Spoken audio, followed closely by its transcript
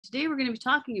Today we're going to be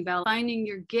talking about finding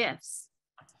your gifts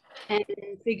and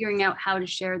figuring out how to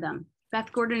share them.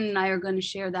 Beth Gordon and I are going to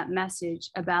share that message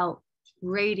about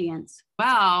radiance.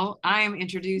 Well, I am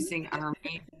introducing our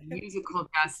musical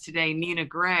guest today, Nina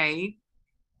Grae,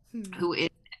 who is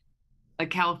a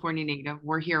California native.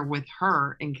 We're here with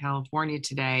her in California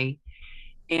today.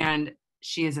 And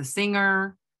she is a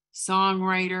singer,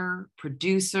 songwriter,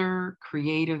 producer,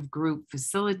 creative group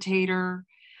facilitator,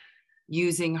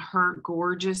 using her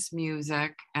gorgeous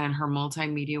music and her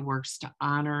multimedia works to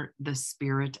honor the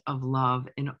spirit of love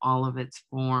in all of its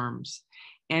forms.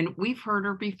 And we've heard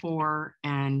her before,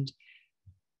 and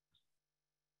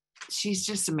she's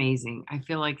just amazing. I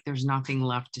feel like there's nothing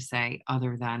left to say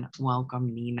other than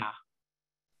welcome, Nina.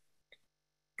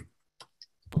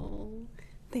 Oh,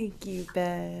 thank you,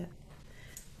 Beth.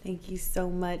 Thank you so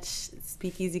much,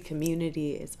 Speakeasy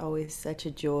community. It's always such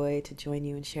a joy to join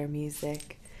you and share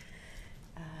music.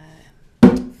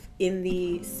 In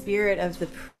the spirit of the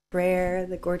prayer,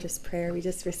 the gorgeous prayer we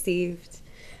just received,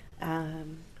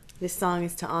 this song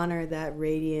is to honor that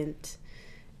radiant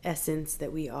essence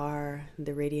that we are,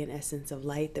 the radiant essence of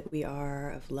light that we are,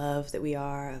 of love that we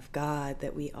are, of God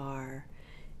that we are.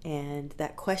 And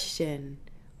that question,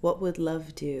 what would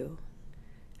love do?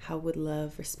 How would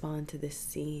love respond to this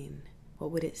scene? What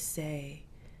would it say?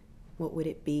 What would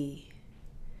it be?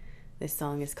 This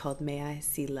song is called May I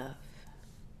See Love.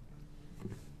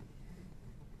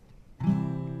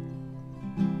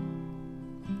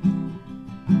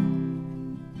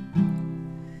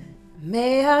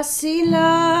 May I see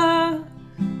love,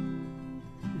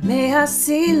 may I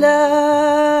see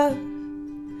love,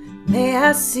 may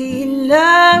I see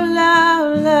love,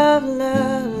 love, love,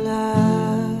 love,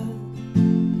 love.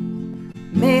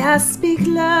 May I speak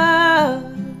love,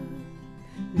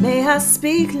 may I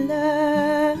speak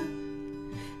love,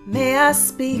 may I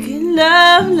speak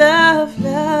love, love,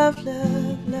 love,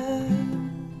 love, love.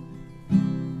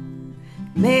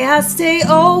 May I stay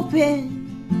open,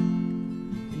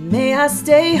 may I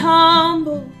stay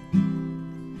humble,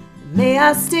 may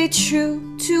I stay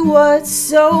true to what's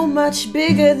so much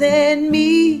bigger than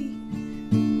me.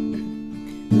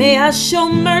 May I show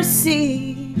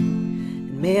mercy,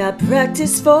 and may I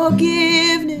practice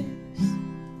forgiveness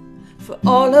for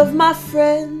all of my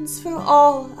friends, for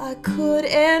all I could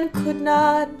and could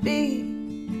not be.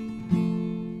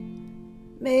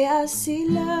 May I see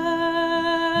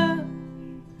love,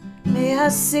 may I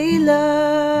see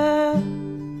love,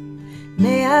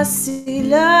 may I see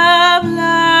love,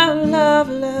 love, love,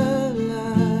 love,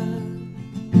 love.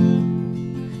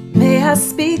 May I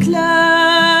speak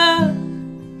love,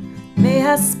 may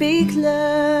I speak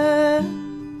love,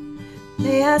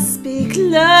 may I speak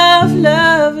love,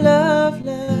 love, love,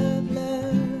 love,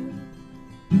 love.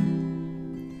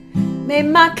 May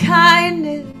my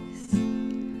kindness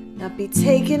not be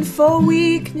taken for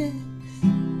weakness.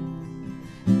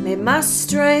 May my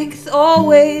strength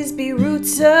always be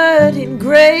rooted in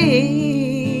grace.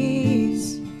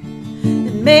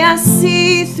 And may I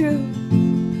see through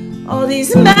all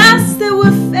these masks that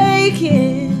we're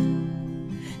faking.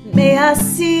 May I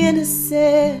see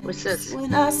innocence. What's this?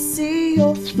 When I see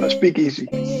your face. It's my Speakeasy.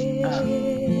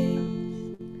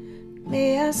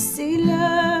 May I see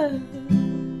love.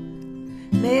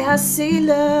 May I see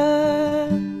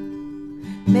love.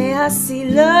 May I see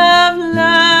love,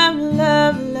 love,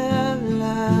 love, love,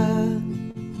 love.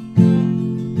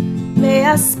 May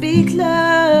I speak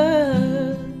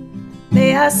love.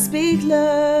 May I speak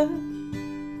love.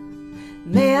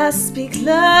 May I speak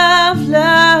love,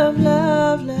 love,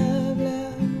 love, love,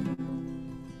 love.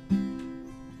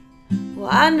 Well,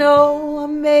 I know I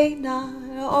may not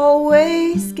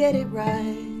always get it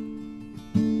right,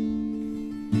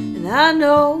 and I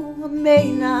know I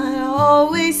may not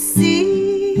always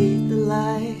see the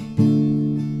light,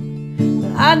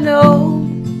 but I know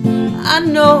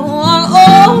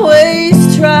I'll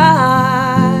always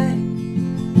try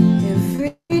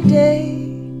every day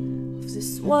of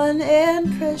this one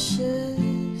and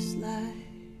precious life.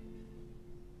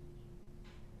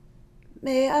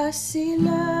 May I see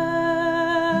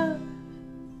love,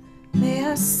 may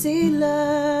I see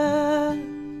love,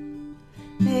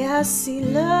 may I see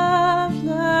love,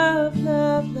 love,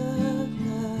 love, love,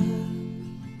 love.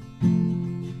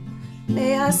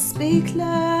 May I speak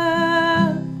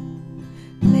love,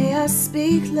 may I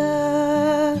speak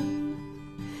love,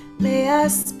 may I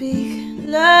speak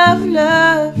love,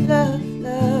 love, love,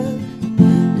 love,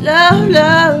 love,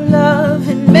 love, love.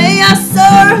 And may I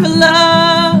serve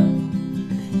love,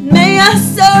 may I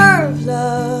serve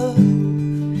love,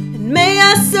 and may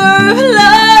I serve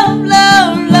love,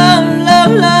 love, love,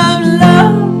 love, love,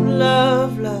 love,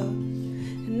 love, love.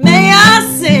 And may I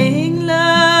sing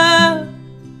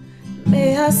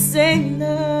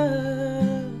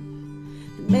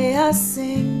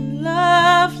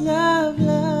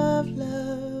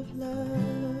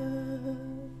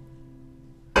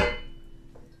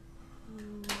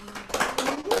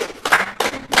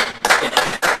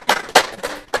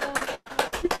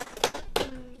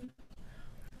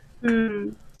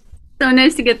so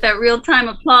nice to get that real-time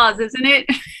applause, isn't it?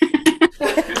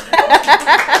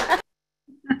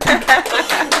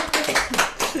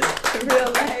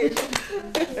 Real life.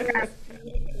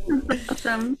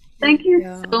 Awesome. Thank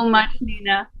you so much,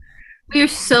 Nina. We are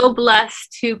so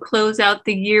blessed to close out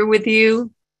the year with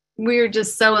you. We are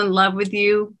just so in love with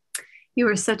you. You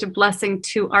are such a blessing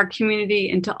to our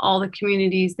community and to all the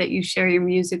communities that you share your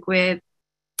music with.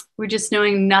 We're just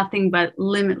knowing nothing but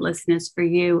limitlessness for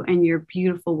you and your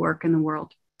beautiful work in the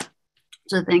world.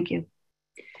 So thank you.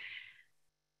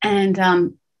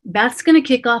 And Beth's going to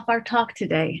kick off our talk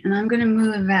today, and I'm going to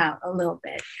move out a little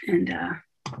bit and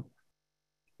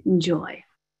enjoy.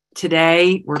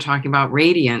 Today, we're talking about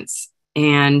radiance,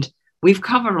 and we've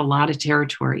covered a lot of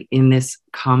territory in this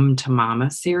Come to Mama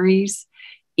series.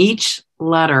 Each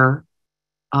letter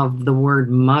of the word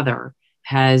mother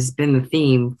has been the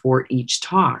theme for each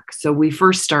talk. So we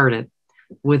first started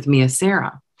with Mia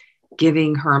Sarah,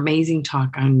 giving her amazing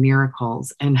talk on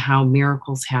miracles and how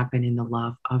miracles happen in the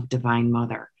love of Divine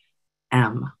Mother,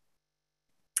 M.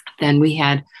 Then we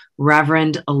had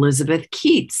Reverend Elizabeth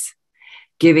Keats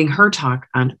giving her talk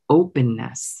on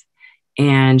openness.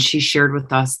 And she shared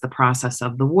with us the process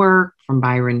of the work from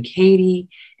Byron Katie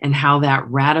and how that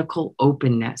radical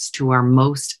openness to our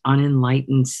most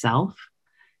unenlightened self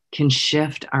can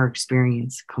shift our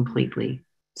experience completely.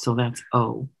 So that's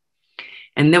O.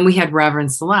 And then we had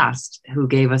Reverend Celeste, who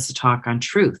gave us a talk on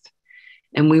truth.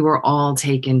 And we were all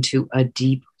taken to a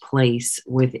deep place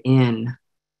within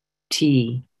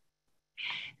T.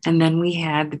 And then we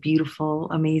had the beautiful,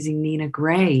 amazing Nina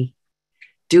Grae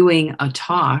doing a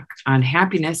talk on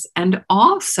happiness. And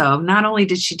also, not only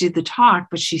did she do the talk,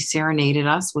 but she serenaded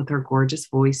us with her gorgeous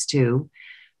voice too,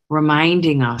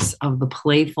 reminding us of the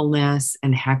playfulness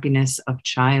and happiness of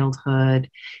childhood.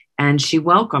 And she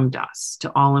welcomed us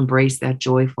to all embrace that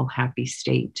joyful, happy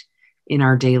state in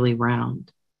our daily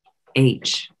round,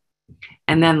 H.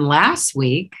 And then last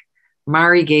week,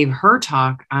 Mari gave her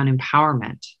talk on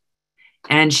empowerment.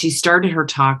 And she started her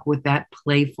talk with that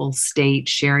playful state,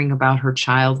 sharing about her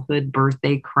childhood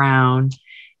birthday crown,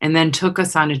 and then took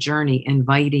us on a journey,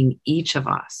 inviting each of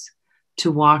us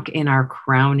to walk in our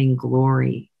crowning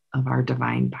glory of our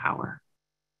divine power,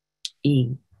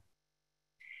 E.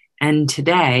 And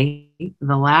today,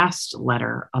 the last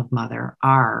letter of Mother,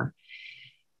 R,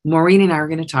 Maureen and I are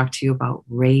going to talk to you about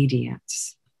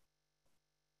radiance.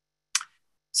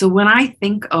 So when I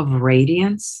think of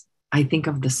radiance, I think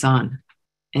of the sun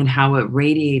and how it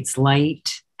radiates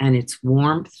light and its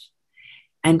warmth.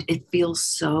 And it feels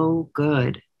so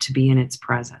good to be in its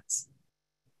presence.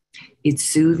 It's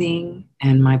soothing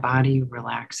and my body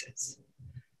relaxes.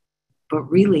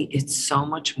 But really, it's so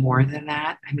much more than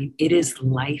that. I mean, it is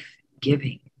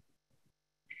life-giving.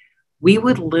 We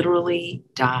would literally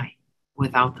die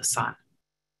without the sun.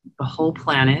 The whole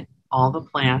planet, all the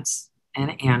plants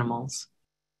and animals,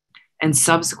 and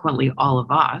subsequently all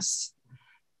of us,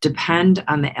 depend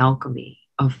on the alchemy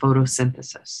of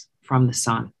photosynthesis from the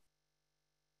sun.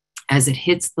 As it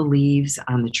hits the leaves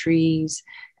on the trees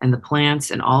and the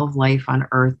plants and all of life on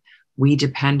Earth, we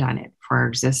depend on it for our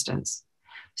existence.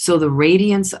 So the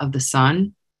radiance of the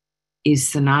sun is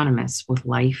synonymous with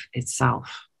life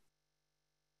itself.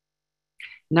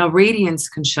 Now, radiance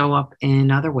can show up in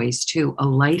other ways too. A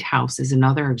lighthouse is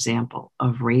another example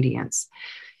of radiance.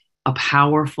 A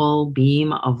powerful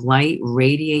beam of light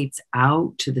radiates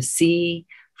out to the sea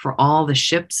for all the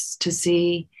ships to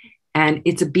see. And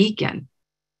it's a beacon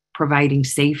providing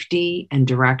safety and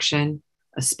direction,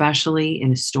 especially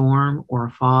in a storm or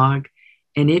a fog.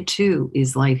 And it too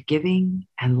is life-giving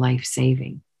and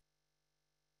life-saving.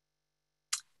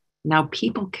 Now,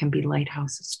 people can be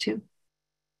lighthouses too.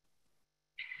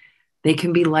 They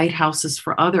can be lighthouses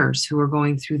for others who are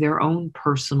going through their own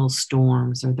personal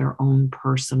storms or their own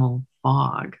personal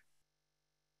fog.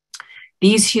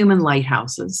 These human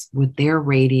lighthouses, with their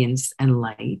radiance and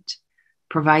light,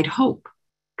 provide hope,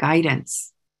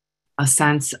 guidance, a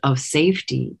sense of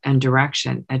safety and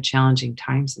direction at challenging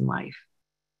times in life.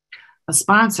 A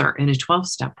sponsor in a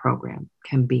 12-step program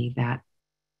can be that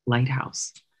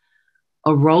lighthouse.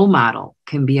 A role model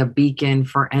can be a beacon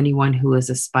for anyone who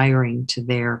is aspiring to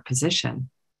their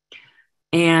position.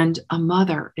 And a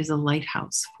mother is a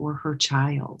lighthouse for her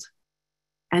child.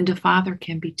 And a father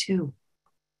can be too.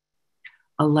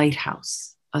 A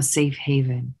lighthouse, a safe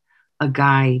haven, a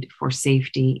guide for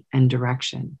safety and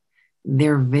direction.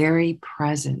 Their very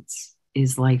presence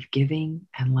is life-giving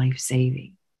and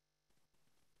life-saving.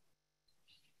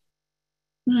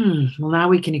 Well, now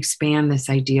we can expand this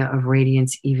idea of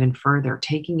radiance even further,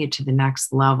 taking it to the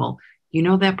next level. You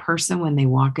know that person when they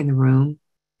walk in the room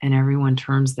and everyone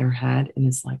turns their head and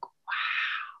it's like, wow.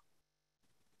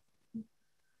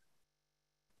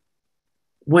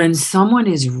 When someone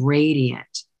is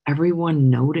radiant, everyone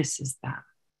notices them.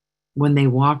 When they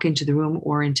walk into the room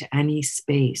or into any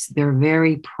space, their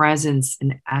very presence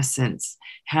and essence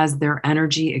has their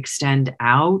energy extend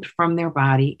out from their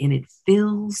body, and it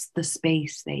fills the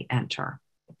space they enter.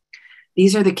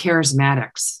 These are the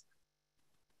charismatics.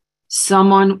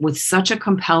 Someone with such a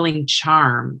compelling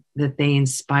charm that they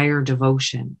inspire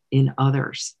devotion in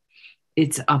others.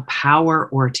 It's a power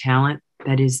or talent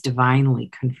that is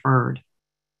divinely conferred.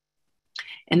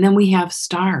 And then we have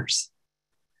stars.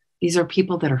 These are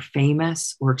people that are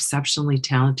famous or exceptionally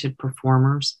talented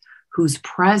performers whose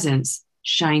presence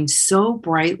shines so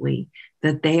brightly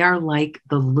that they are like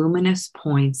the luminous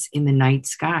points in the night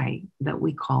sky that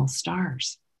we call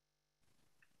stars.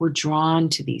 We're drawn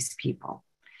to these people.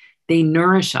 They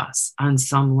nourish us on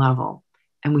some level,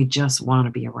 and we just want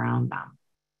to be around them.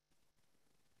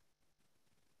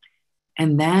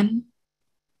 And then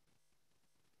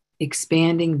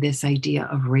expanding this idea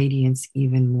of radiance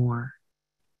even more.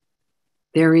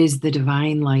 There is the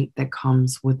divine light that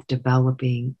comes with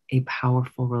developing a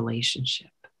powerful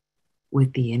relationship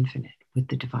with the infinite, with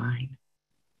the divine.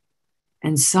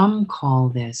 And some call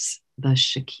this the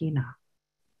Shekinah.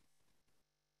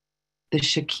 The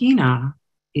Shekinah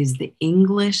is the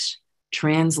English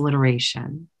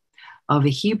transliteration of a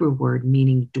Hebrew word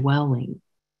meaning dwelling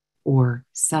or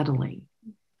settling.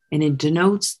 And it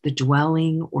denotes the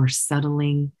dwelling or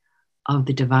settling of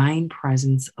the divine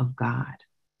presence of God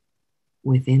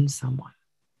within someone.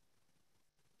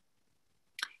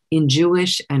 In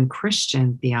Jewish and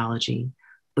Christian theology,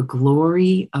 the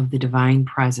glory of the divine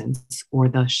presence, or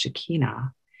the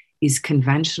Shekinah, is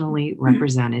conventionally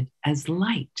represented as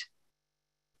light.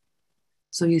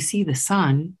 So you see the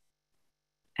sun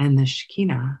and the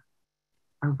Shekinah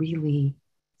are really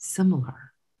similar.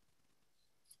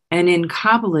 And in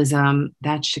Kabbalism,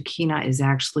 that Shekinah is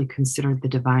actually considered the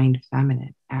divine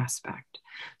feminine aspect.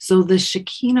 So the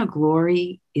Shekinah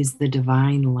glory is the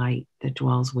divine light that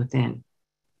dwells within.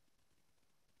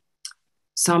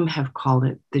 Some have called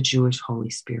it the Jewish Holy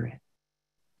Spirit.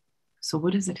 So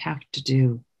what does it have to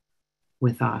do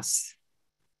with us?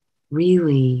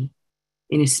 Really,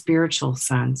 in a spiritual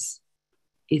sense,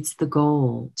 it's the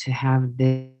goal to have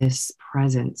this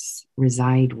presence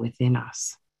reside within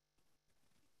us,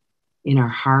 in our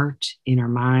heart, in our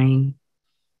mind,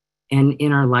 and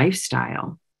in our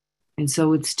lifestyle. And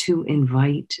so it's to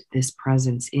invite this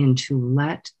presence in, to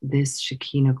let this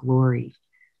Shekinah glory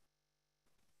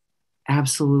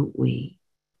absolutely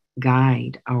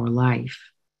guide our life.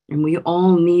 And we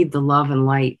all need the love and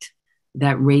light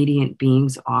that radiant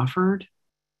beings offered.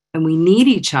 And we need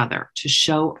each other to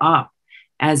show up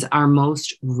as our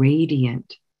most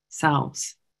radiant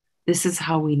selves. This is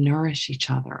how we nourish each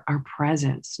other. Our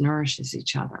presence nourishes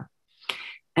each other.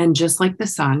 And just like the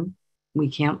sun, we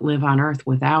can't live on earth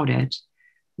without it.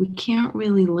 We can't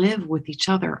really live with each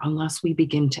other unless we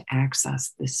begin to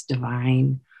access this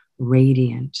divine,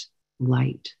 radiant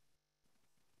light.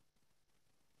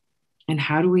 And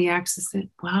how do we access it?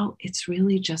 Well, it's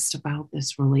really just about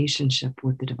this relationship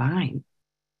with the divine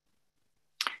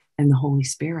and the Holy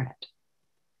Spirit.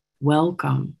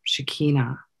 Welcome,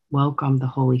 Shekinah. Welcome the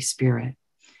Holy Spirit.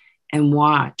 And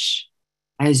watch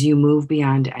as you move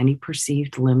beyond any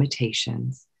perceived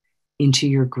limitations into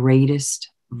your greatest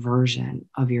version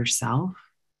of yourself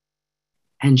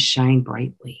and shine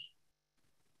brightly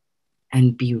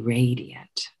and be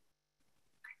radiant.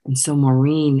 And so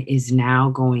Maureen is now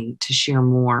going to share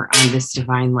more on this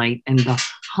divine light and the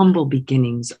humble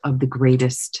beginnings of the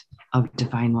greatest of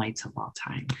divine lights of all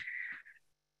time.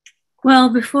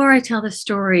 Well, before I tell the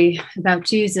story about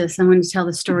Jesus, I'm going to tell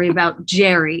the story about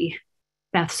Jerry,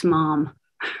 Beth's mom.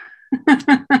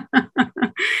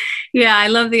 Yeah, I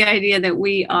love the idea that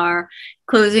we are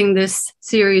closing this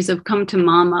series of Come to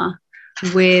Mama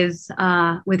with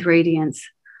Radiance.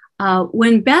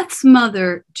 When Beth's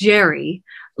mother, Jerry,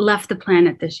 left the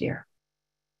planet this year,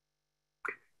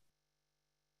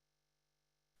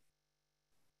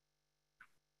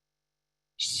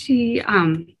 she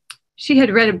had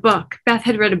read a book. Beth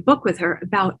had read a book with her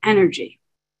about energy.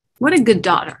 What a good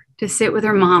daughter to sit with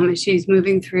her mom as she's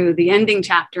moving through the ending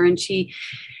chapter. And she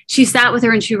sat with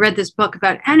her and she read this book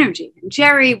about energy. And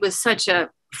Jerry was such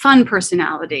a fun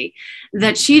personality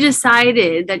that she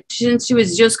decided that since she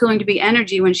was just going to be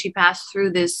energy when she passed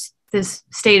through this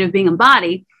state of being a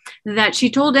body, that she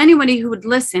told anybody who would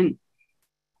listen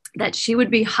that she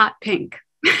would be hot pink.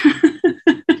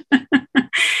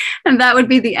 And that would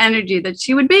be the energy that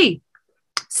she would be.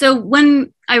 So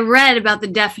when I read about the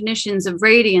definitions of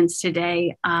radiance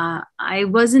today, I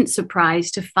wasn't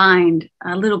surprised to find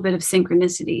a little bit of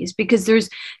synchronicities, because there's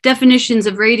definitions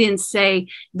of radiance say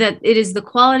that it is the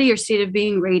quality or state of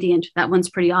being radiant. That one's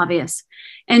pretty obvious.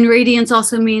 And radiance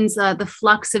also means the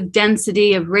flux of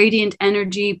density of radiant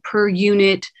energy per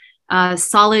unit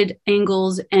solid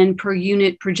angles and per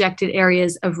unit projected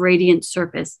areas of radiant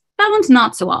surface. That one's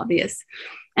not so obvious.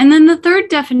 And then the third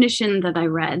definition that I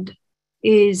read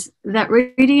is that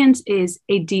radiance is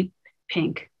a deep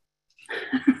pink.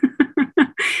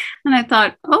 And I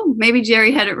thought, oh, maybe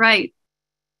Jerry had it right,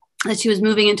 that she was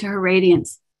moving into her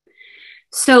radiance.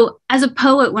 So as a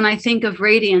poet, when I think of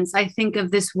radiance, I think of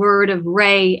this word of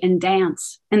ray and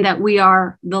dance, and that we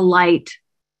are the light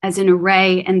as in a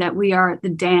ray, and that we are the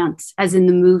dance as in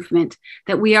the movement,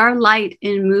 that we are light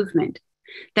in movement,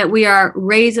 that we are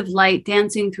rays of light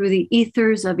dancing through the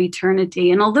ethers of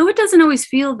eternity. And although it doesn't always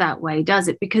feel that way, does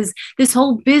it? Because this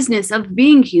whole business of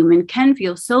being human can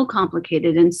feel so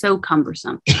complicated and so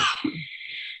cumbersome.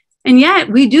 And yet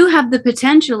we do have the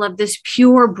potential of this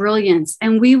pure brilliance.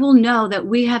 And we will know that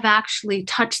we have actually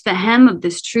touched the hem of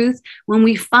this truth when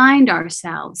we find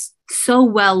ourselves so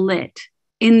well lit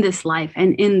in this life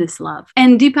and in this love.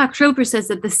 And Deepak Chopra says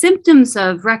that the symptoms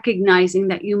of recognizing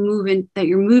that you're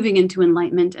moving into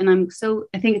enlightenment, and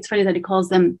I think it's funny that he calls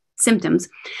them symptoms,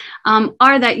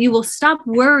 are that you will stop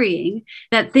worrying,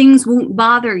 that things won't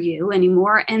bother you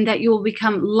anymore, and that you will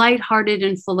become lighthearted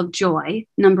and full of joy,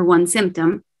 number one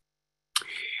symptom.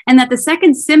 And that the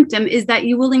second symptom is that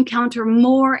you will encounter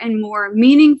more and more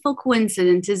meaningful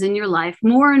coincidences in your life,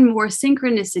 more and more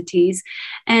synchronicities,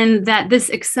 and that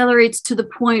this accelerates to the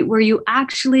point where you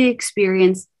actually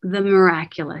experience the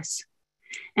miraculous.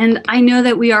 And I know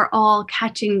that we are all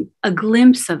catching a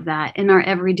glimpse of that in our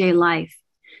everyday life,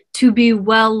 to be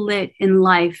well lit in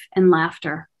life and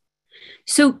laughter.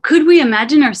 So could we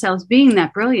imagine ourselves being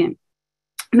that brilliant?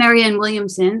 Marianne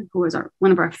Williamson, who was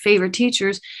one of our favorite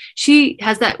teachers, she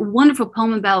has that wonderful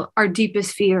poem about our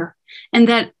deepest fear, and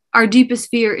that our deepest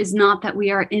fear is not that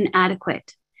we are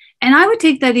inadequate. And I would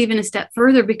take that even a step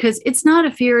further, because it's not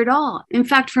a fear at all. In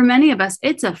fact, for many of us,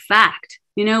 it's a fact.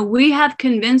 You know, we have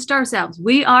convinced ourselves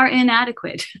we are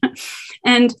inadequate.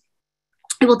 And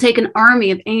it will take an army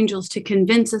of angels to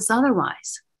convince us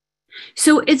otherwise.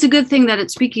 So it's a good thing that at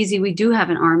Speakeasy, we do have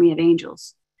an army of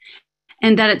angels.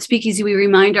 And that at Speakeasy, we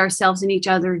remind ourselves and each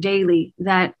other daily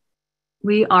that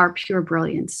we are pure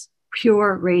brilliance,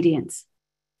 pure radiance.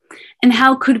 And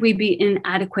how could we be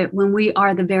inadequate when we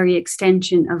are the very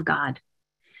extension of God?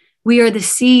 We are the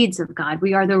seeds of God.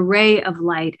 We are the ray of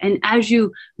light. And as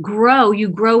you grow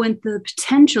into the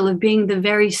potential of being the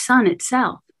very sun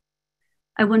itself.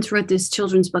 I once wrote this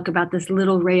children's book about this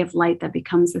little ray of light that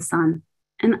becomes the sun.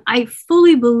 And I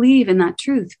fully believe in that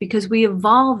truth, because we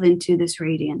evolve into this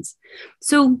radiance.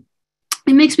 So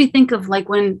it makes me think of like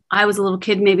when I was a little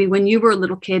kid, maybe when you were a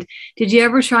little kid, did you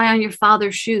ever try on your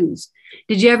father's shoes?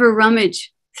 Did you ever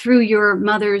rummage through your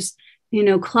mother's,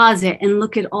 closet and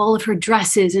look at all of her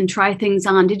dresses and try things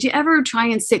on? Did you ever try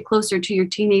and sit closer to your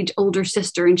teenage older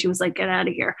sister and she was like, get out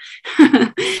of here?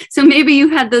 So maybe you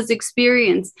had those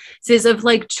experiences of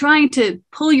like trying to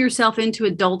pull yourself into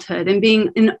adulthood and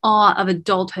being in awe of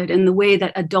adulthood and the way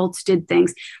that adults did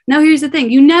things. Now, here's the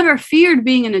thing. You never feared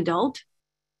being an adult,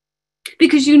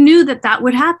 because you knew that that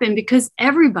would happen, because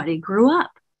everybody grew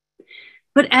up.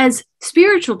 But as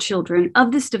spiritual children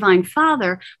of this divine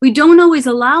Father, we don't always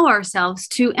allow ourselves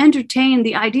to entertain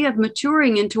the idea of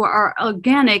maturing into our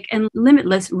organic and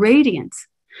limitless radiance.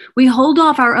 We hold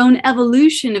off our own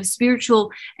evolution of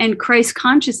spiritual and Christ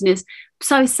consciousness,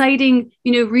 citing,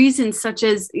 reasons such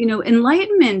as,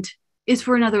 enlightenment is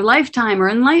for another lifetime, or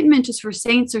enlightenment is for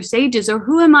saints or sages, or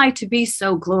who am I to be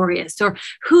so glorious, or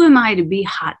who am I to be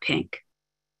hot pink?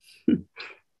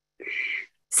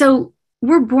 So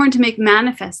we're born to make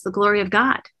manifest the glory of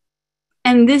God.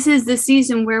 And this is the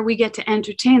season where we get to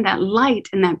entertain that light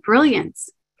and that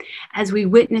brilliance as we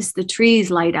witness the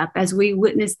trees light up, as we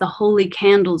witness the holy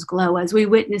candles glow, as we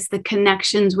witness the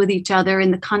connections with each other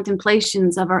and the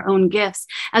contemplations of our own gifts,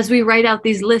 as we write out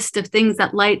these lists of things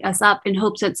that light us up in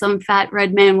hopes that some fat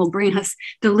red man will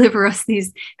deliver us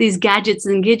these gadgets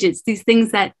and gadgets, these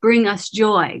things that bring us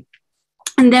joy.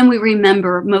 And then we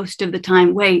remember most of the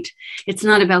time, wait, it's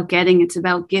not about getting, it's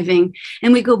about giving.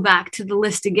 And we go back to the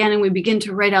list again and we begin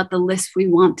to write out the list we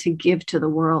want to give to the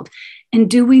world. And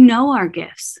do we know our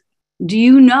gifts? Do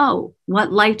you know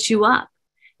what lights you up?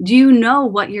 Do you know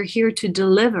what you're here to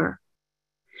deliver?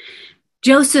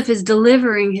 Joseph is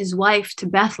delivering his wife to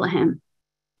Bethlehem,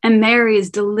 and Mary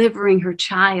is delivering her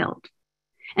child.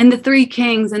 And the three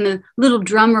kings and the little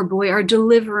drummer boy are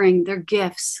delivering their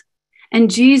gifts. And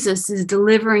Jesus is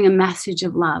delivering a message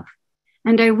of love.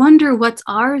 And I wonder what's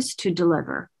ours to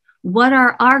deliver. What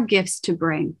are our gifts to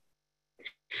bring?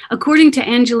 According to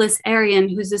Angeles Arian,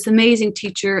 who's this amazing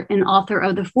teacher and author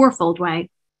of The Fourfold Way,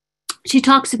 she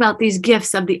talks about these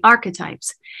gifts of the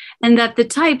archetypes, and that the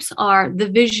types are the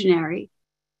visionary,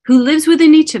 who lives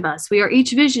within each of us. We are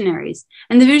each visionaries,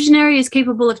 and the visionary is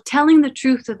capable of telling the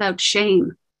truth without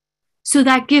shame. So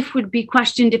that gift would be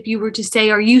questioned if you were to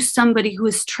say, are you somebody who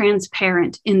is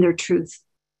transparent in their truth?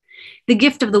 The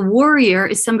gift of the warrior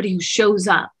is somebody who shows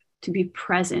up to be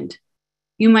present.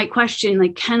 You might question,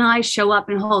 like, can I show up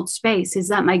and hold space? Is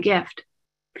that my gift?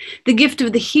 The gift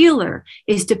of the healer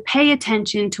is to pay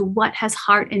attention to what has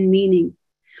heart and meaning.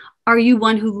 Are you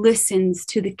one who listens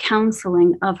to the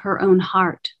counseling of her own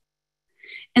heart?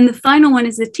 And the final one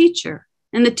is the teacher.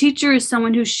 And the teacher is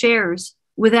someone who shares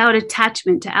without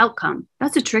attachment to outcome.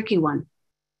 That's a tricky one.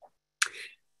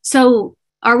 So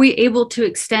are we able to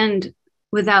extend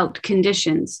without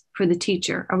conditions for the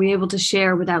teacher? Are we able to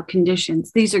share without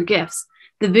conditions? These are gifts.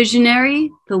 The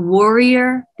visionary, the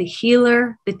warrior, the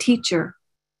healer, the teacher.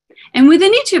 And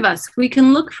within each of us, we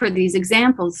can look for these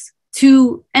examples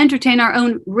to entertain our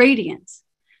own radiance.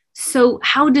 So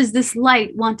how does this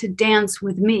light want to dance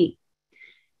with me?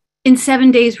 In 7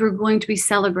 days, we're going to be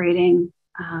celebrating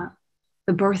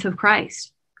the birth of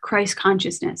Christ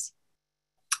consciousness.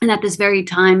 And at this very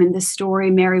time in this story,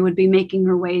 Mary would be making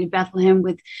her way to Bethlehem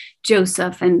with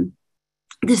Joseph. And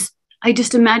I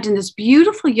just imagine this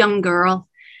beautiful young girl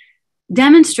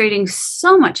demonstrating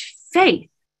so much faith.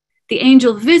 The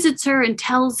angel visits her and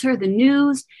tells her the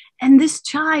news. And this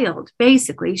child,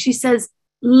 basically, she says,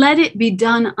 let it be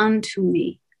done unto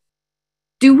me.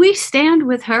 Do we stand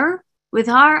with her, with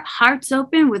our hearts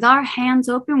open, with our hands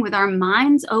open, with our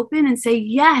minds open, and say,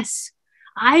 yes,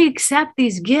 I accept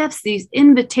these gifts, these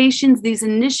invitations, these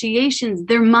initiations,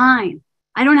 they're mine.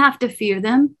 I don't have to fear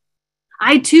them.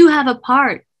 I too have a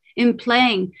part in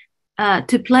playing,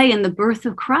 to play in the birth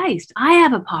of Christ. I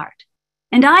have a part,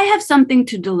 and I have something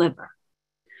to deliver.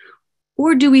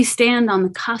 Or do we stand on the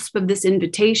cusp of this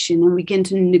invitation and begin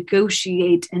to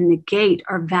negotiate and negate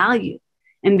our value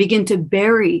and begin to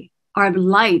bury our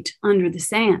light under the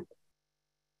sand?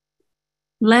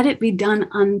 Let it be done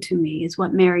unto me is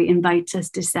what Mary invites us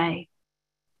to say.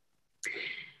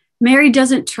 Mary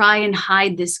doesn't try and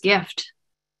hide this gift,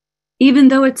 even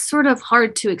though it's sort of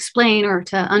hard to explain or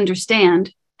to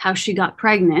understand how she got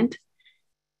pregnant.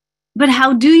 But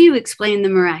how do you explain the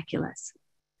miraculous?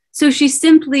 So she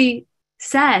simply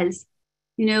says,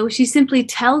 she simply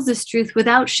tells this truth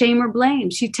without shame or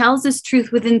blame. She tells this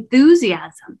truth with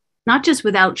enthusiasm, not just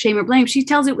without shame or blame. She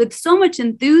tells it with so much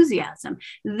enthusiasm.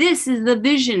 This is the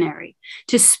visionary,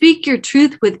 to speak your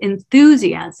truth with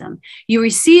enthusiasm. You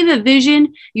receive a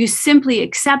vision, you simply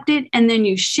accept it, and then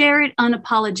you share it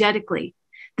unapologetically.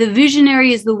 The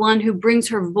visionary is the one who brings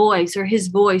her voice or his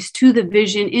voice to the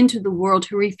vision into the world,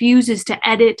 who refuses to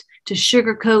edit, to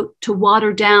sugarcoat, to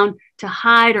water down, to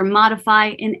hide or modify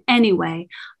in any way.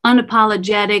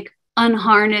 Unapologetic,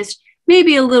 unharnessed,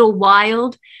 maybe a little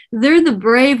wild. They're the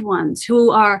brave ones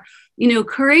who are,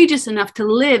 courageous enough to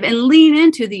live and lean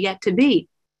into the yet to be.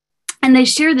 And they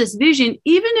share this vision,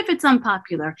 even if it's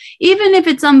unpopular, even if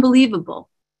it's unbelievable.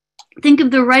 Think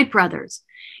of the Wright brothers.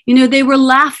 They were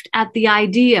laughed at the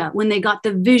idea when they got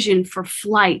the vision for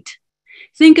flight.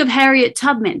 Think of Harriet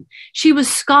Tubman. She was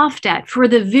scoffed at for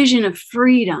the vision of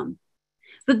freedom.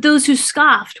 But those who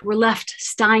scoffed were left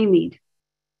stymied.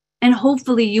 And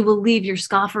hopefully you will leave your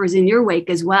scoffers in your wake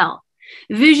as well.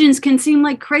 Visions can seem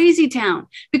like crazy town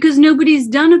because nobody's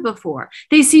done it before.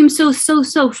 They seem so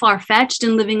far-fetched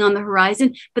and living on the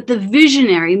horizon, but the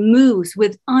visionary moves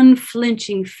with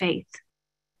unflinching faith.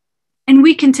 And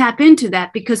we can tap into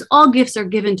that because all gifts are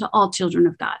given to all children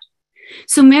of God.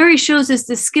 So Mary shows us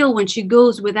this skill when she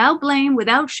goes without blame,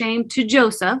 without shame to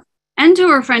Joseph and to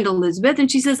her friend Elizabeth. And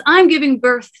she says, I'm giving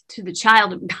birth to the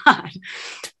child of God.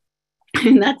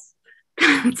 And that's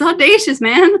audacious,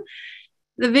 man.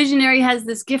 The visionary has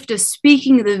this gift of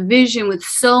speaking the vision with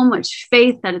so much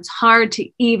faith that it's hard to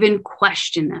even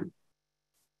question them.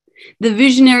 The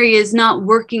visionary is not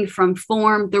working from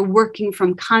form. They're working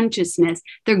from consciousness.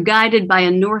 They're guided by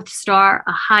a North Star,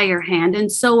 a higher hand.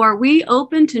 And so are we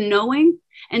open to knowing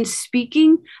and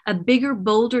speaking a bigger,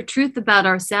 bolder truth about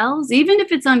ourselves, even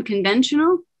if it's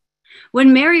unconventional?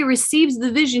 When Mary receives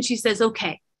the vision, she says,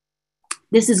 okay,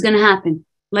 this is going to happen.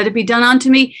 Let it be done unto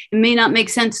me. It may not make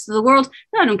sense to the world.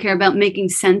 I don't care about making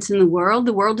sense in the world.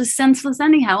 The world is senseless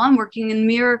anyhow. I'm working in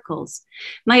miracles.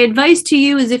 My advice to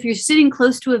you is if you're sitting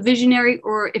close to a visionary,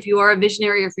 or if you are a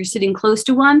visionary, or if you're sitting close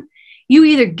to one, you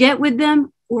either get with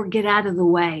them or get out of the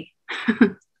way.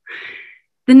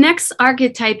 The next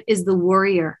archetype is the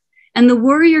warrior. And the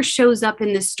warrior shows up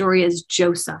in this story as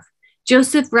Joseph.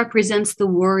 Joseph represents the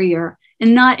warrior,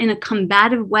 and not in a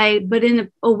combative way, but in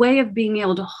a way of being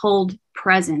able to hold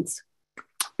presence.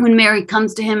 When Mary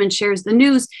comes to him and shares the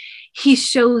news, he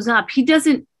shows up. He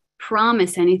doesn't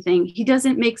promise anything. He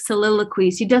doesn't make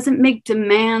soliloquies. He doesn't make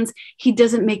demands. He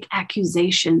doesn't make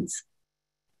accusations.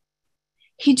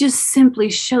 He just simply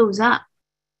shows up.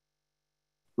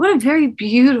 What a very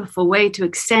beautiful way to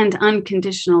extend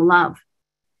unconditional love.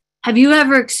 Have you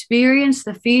ever experienced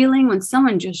the feeling when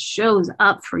someone just shows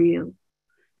up for you?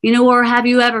 You know, or have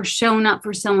you ever shown up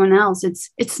for someone else?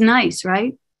 It's nice,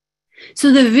 right?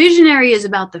 So the visionary is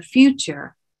about the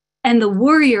future, and the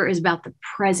warrior is about the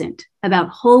present, about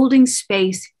holding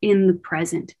space in the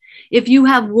present. If you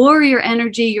have warrior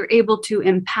energy, you're able to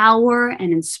empower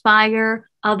and inspire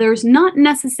others, not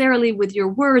necessarily with your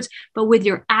words, but with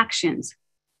your actions.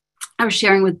 I was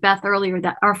sharing with Beth earlier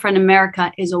that our friend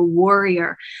America is a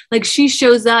warrior. Like, she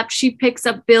shows up, she picks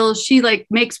up bills, she like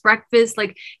makes breakfast.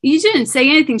 Like, you didn't say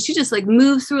anything. She just like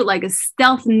moves through it like a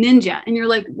stealth ninja. And you're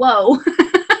like, whoa.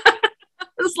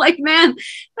 It's like, man,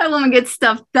 that woman gets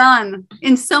stuff done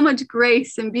in so much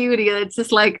grace and beauty. It's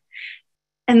just like,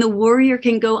 and the warrior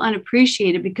can go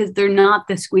unappreciated because they're not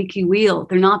the squeaky wheel.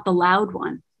 They're not the loud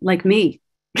one like me.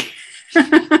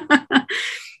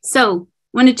 So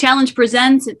when a challenge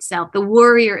presents itself, the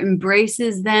warrior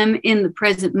embraces them in the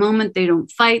present moment. They don't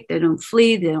fight, they don't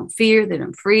flee, they don't fear, they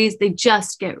don't freeze. They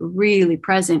just get really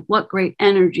present. What great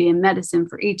energy and medicine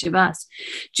for each of us.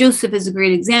 Joseph is a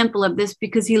great example of this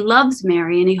because he loves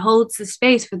Mary and he holds the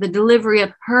space for the delivery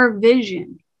of her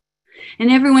vision. And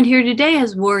everyone here today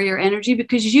has warrior energy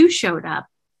because you showed up.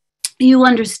 You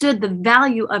understood the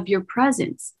value of your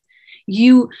presence.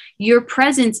 Your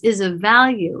presence is a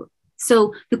value.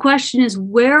 So the question is,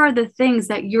 where are the things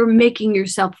that you're making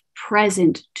yourself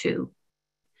present to?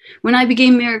 When I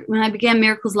began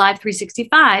Miracles Live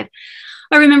 365,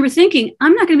 I remember thinking,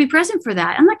 I'm not going to be present for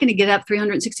that. I'm not going to get up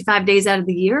 365 days out of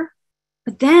the year.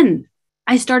 But then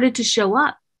I started to show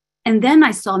up, and then I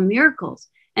saw miracles.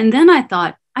 And then I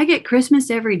thought, I get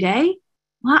Christmas every day?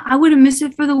 Well, I wouldn't miss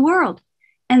it for the world.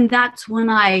 And that's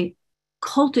when I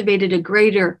cultivated a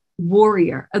greater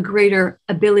warrior, a greater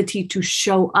ability to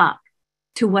show up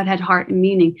to what had heart and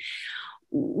meaning.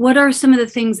 What are some of the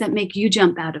things that make you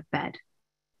jump out of bed?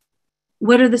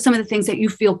 What are some of the things that you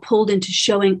feel pulled into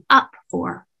showing up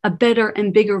for a better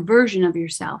and bigger version of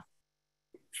yourself?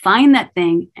 Find that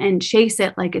thing and chase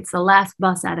it like it's the last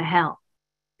bus out of hell.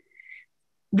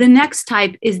 The next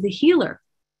type is the healer.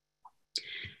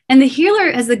 And the healer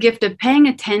has the gift of paying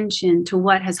attention to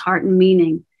what has heart and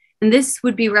meaning. And this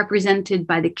would be represented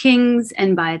by the kings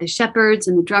and by the shepherds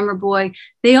and the drummer boy.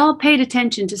 They all paid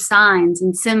attention to signs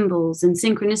and symbols and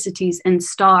synchronicities and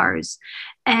stars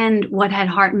and what had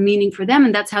heart and meaning for them.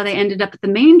 And that's how they ended up at the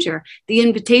manger. The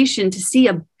invitation to see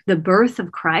the birth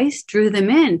of Christ drew them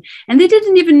in. And they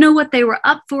didn't even know what they were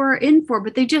up for or in for,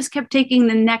 but they just kept taking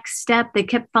the next step. They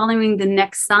kept following the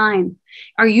next sign.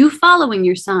 Are you following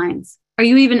your signs? Are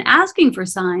you even asking for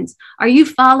signs? Are you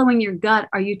following your gut?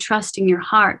 Are you trusting your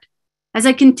heart? As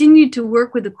I continued to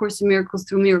work with the Course in Miracles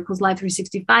through Miracles Live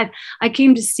 365, I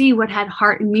came to see what had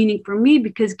heart and meaning for me,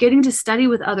 because getting to study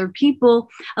with other people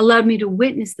allowed me to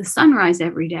witness the sunrise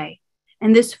every day.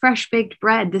 And this fresh baked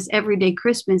bread, this everyday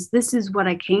Christmas, this is what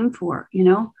I came for, you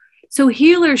know? So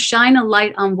healers shine a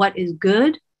light on what is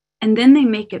good, and then they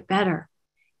make it better.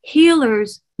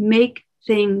 Healers make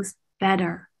things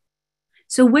better.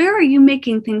 So where are you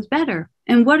making things better?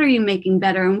 And what are you making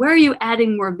better? And where are you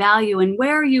adding more value? And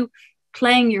where are you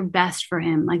playing your best for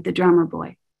him, like the drummer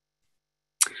boy?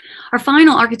 Our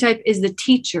final archetype is the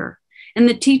teacher. And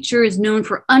the teacher is known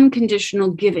for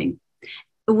unconditional giving.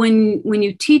 When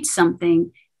you teach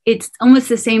something, it's almost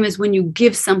the same as when you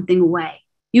give something away.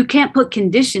 You can't put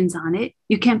conditions on it.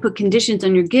 You can't put conditions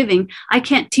on your giving. I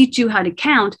can't teach you how to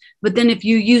count, but then if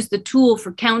you use the tool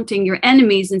for counting your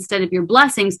enemies instead of your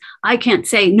blessings, I can't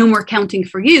say no more counting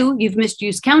for you. You've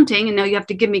misused counting, and now you have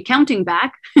to give me counting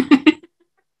back.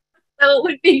 So it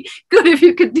would be good if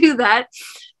you could do that,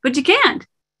 but you can't.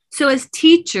 So as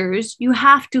teachers, you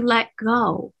have to let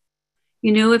go.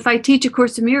 You know, if I teach A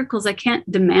Course in Miracles, I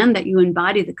can't demand that you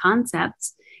embody the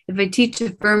concepts. If I teach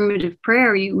affirmative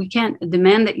prayer, we can't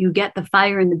demand that you get the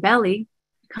fire in the belly.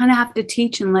 You kind of have to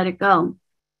teach and let it go.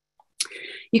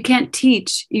 You can't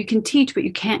teach. You can teach, but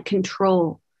you can't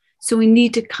control. So we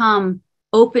need to come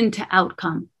open to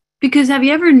outcome. Because have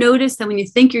you ever noticed that when you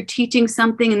think you're teaching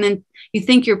something and then you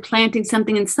think you're planting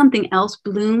something and something else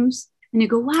blooms and you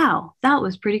go, wow, that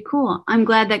was pretty cool. I'm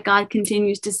glad that God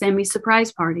continues to send me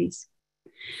surprise parties.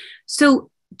 So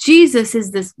Jesus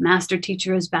is this master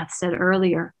teacher, as Beth said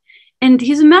earlier. And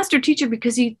he's a master teacher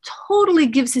because he totally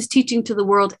gives his teaching to the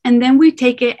world. And then we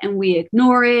take it and we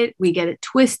ignore it. We get it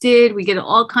twisted. We get it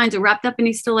all kinds of wrapped up. And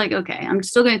he's still like, okay, I'm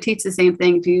still going to teach the same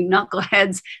thing to you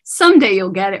knuckleheads. Someday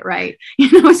you'll get it right.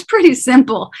 It's pretty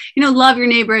simple. Love your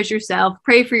neighbor as yourself.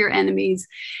 Pray for your enemies.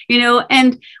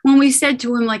 And when we said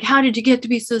to him, like, how did you get to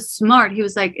be so smart? He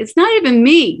was like, it's not even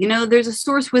me. There's a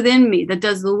source within me that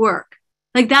does the work.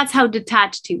 Like, that's how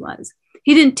detached he was.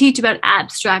 He didn't teach about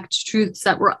abstract truths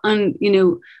that were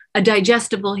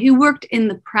digestible. He worked in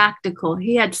the practical.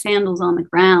 He had sandals on the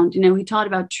ground. He taught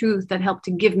about truth that helped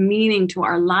to give meaning to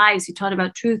our lives. He taught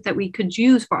about truth that we could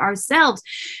use for ourselves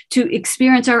to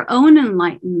experience our own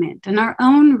enlightenment and our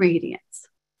own radiance.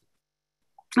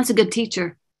 That's a good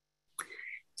teacher.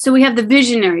 So we have the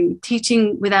visionary,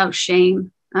 teaching without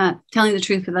shame, telling the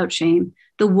truth without shame.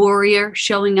 The warrior,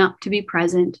 showing up to be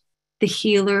present. The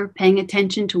healer, paying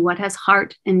attention to what has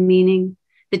heart and meaning.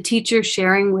 The teacher,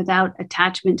 sharing without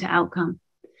attachment to outcome.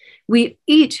 We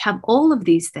each have all of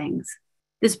these things.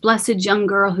 This blessed young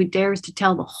girl who dares to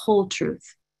tell the whole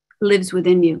truth lives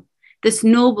within you. This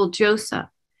noble Joseph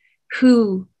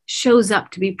who shows up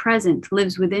to be present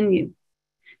lives within you.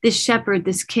 This shepherd,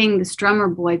 this king, this drummer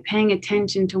boy, paying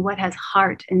attention to what has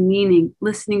heart and meaning,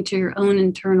 listening to your own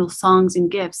internal songs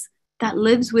and gifts, that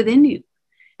lives within you.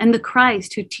 And the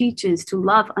Christ who teaches to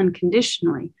love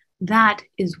unconditionally, that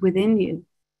is within you.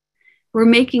 We're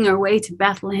making our way to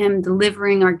Bethlehem,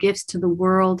 delivering our gifts to the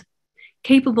world,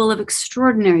 capable of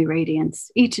extraordinary radiance,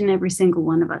 each and every single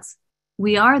one of us.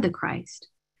 We are the Christ.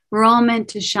 We're all meant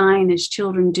to shine as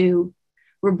children do.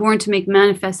 We're born to make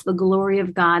manifest the glory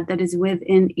of God that is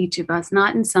within each of us,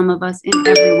 not in some of us, in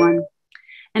everyone.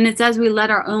 And it's as we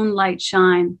let our own light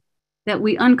shine that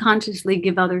we unconsciously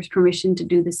give others permission to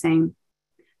do the same.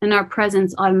 And our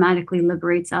presence automatically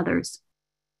liberates others.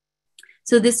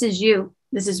 So this is you.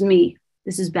 This is me.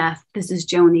 This is Beth. This is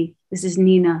Joni. This is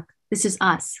Nina. This is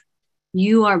us.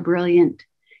 You are brilliant.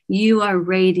 You are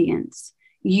radiance.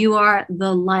 You are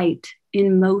the light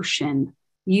in motion.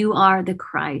 You are the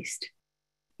Christ.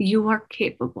 You are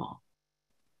capable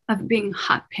of being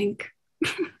hot pink.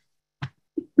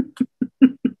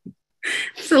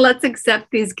 So let's accept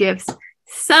these gifts.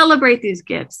 Celebrate these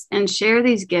gifts and share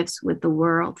these gifts with the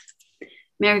world.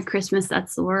 Merry Christmas,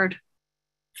 that's the word.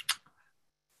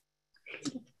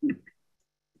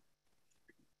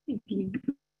 Thank you.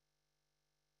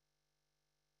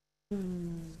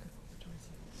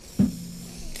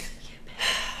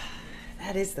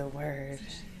 That is the word.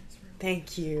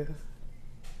 Thank you.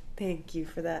 Thank you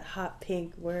for that hot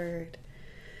pink word.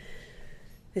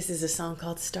 This is a song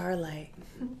called Starlight.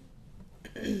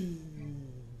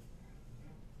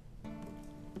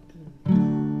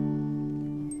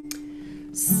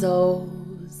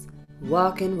 Souls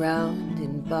walking round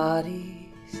in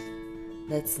bodies,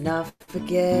 let's not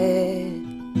forget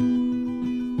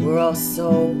we're all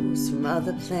souls from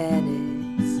other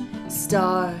planets.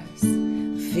 Stars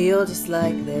feel just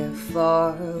like they're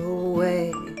far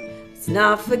away. Let's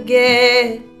not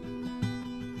forget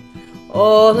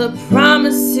all the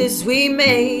promises we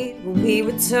made when we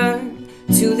returned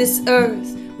to this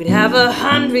earth. We'd have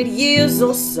 100 years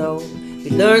or so.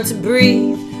 We'd learn to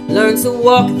breathe, learn to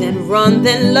walk, then run,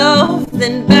 then love,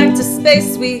 then back to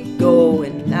space we go.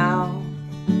 And now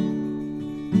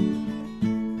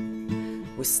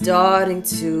we're starting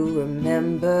to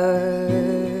remember.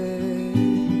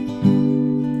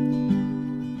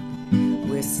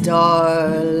 We're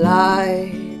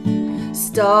starlight,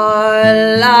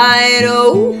 starlight,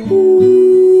 oh.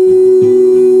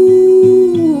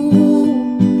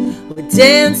 We're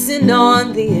dancing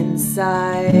on the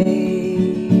inside.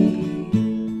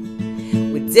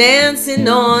 Dancing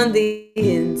on the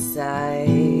inside.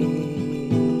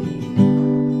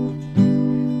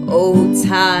 Old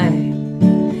time,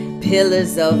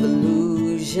 pillars of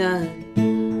illusion,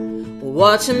 we'll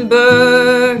watch them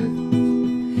burn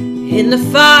in the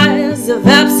fires of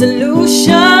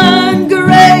absolution.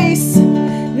 Grace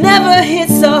never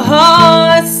hits our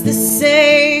hearts the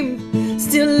same.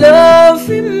 Still love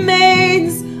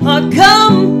remains our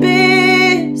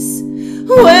compass.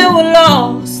 Where we're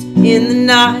lost in the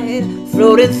night,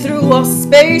 floating through all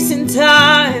space and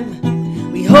time,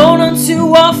 we hold on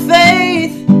to our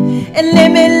faith, and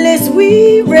limitless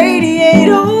we radiate.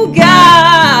 Oh God,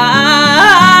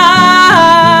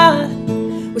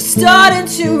 we're starting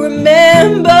to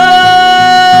remember.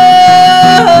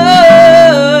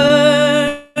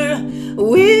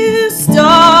 We're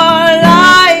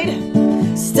starlight,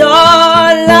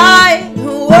 starlight,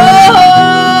 whoa.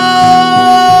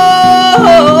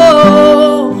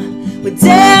 We're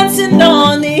dancing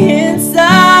on the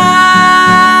inside.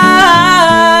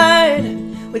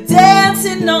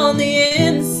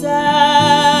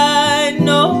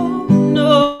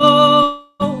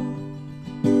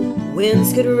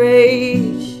 could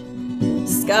rage,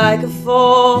 sky could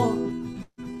fall,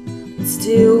 and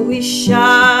still we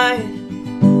shine.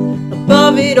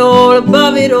 Above it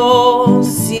all,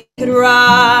 sea could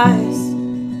rise,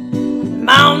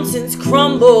 mountains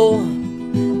crumble,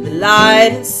 the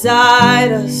light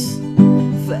inside us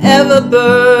forever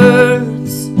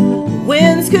burns.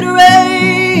 Winds could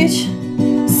rage,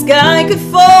 sky could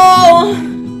fall,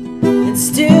 and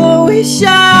still we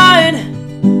shine.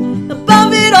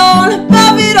 Above it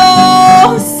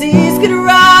all, seas could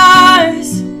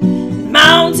rise,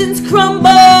 mountains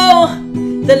crumble,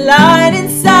 the light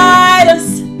inside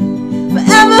us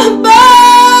forever burns.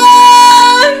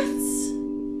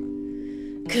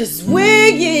 'Cause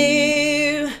we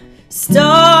give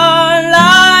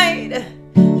starlight,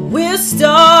 we're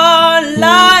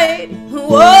starlight.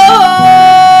 Whoa,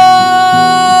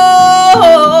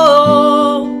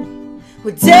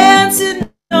 we're dancing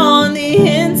on the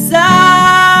inside.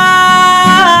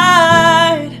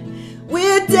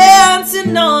 We're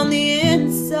dancing on the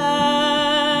inside.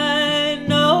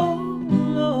 No, no.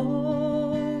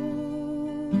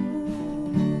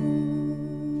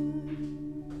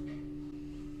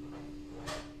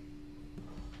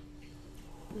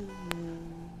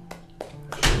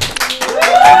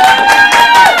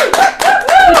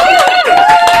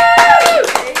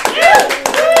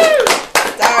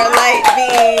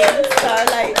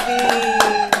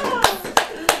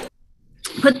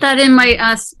 Put that in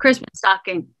my Christmas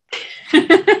stocking.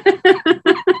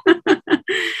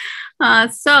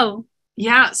 So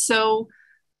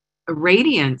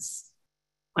Radiance,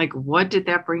 like, what did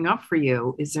that bring up for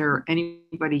you? Is there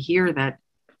anybody here that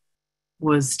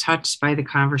was touched by the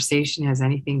conversation, has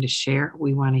anything to share?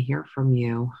 We want to hear from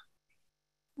you.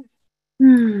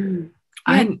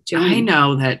 I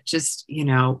know that just,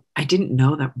 I didn't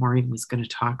know that Maureen was going to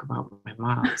talk about my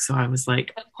mom. So I was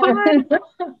like, what?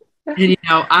 And,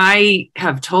 I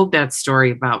have told that story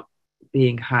about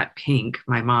being hot pink.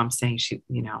 My mom saying she,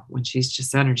 when she's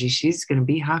just energy, she's going to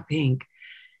be hot pink.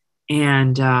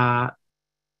 And, when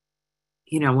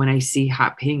I see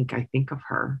hot pink, I think of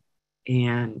her.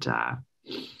 And, but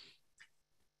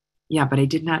I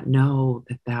did not know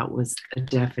that that was a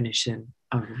definition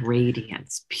of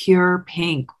radiance. Pure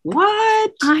pink.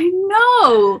 What? I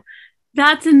know.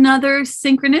 That's another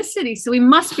synchronicity. So we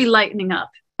must be lightening up.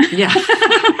 Yeah.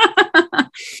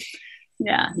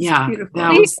 Yeah.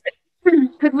 Beautiful.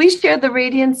 Could we share the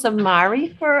radiance of Mari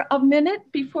for a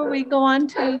minute before we go on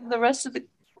to the rest of the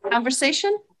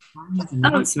conversation?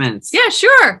 Announcements. Yeah,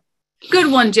 sure.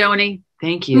 Good one, Joni.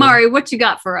 Thank you. Mari, what you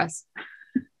got for us?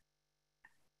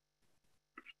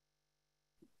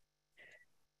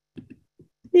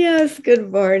 Yes,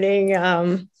 good morning.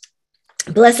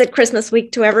 Blessed Christmas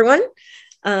week to everyone.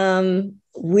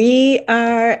 We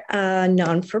are a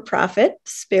non-for-profit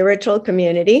spiritual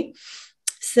community.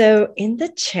 So in the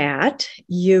chat,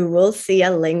 you will see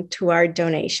a link to our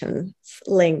donations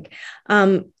link.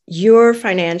 Your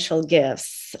financial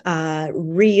gifts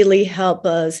really help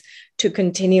us to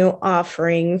continue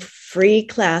offering free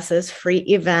classes, free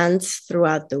events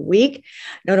throughout the week.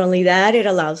 Not only that, it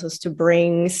allows us to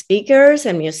bring speakers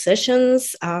and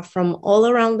musicians from all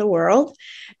around the world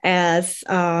as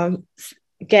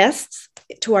guests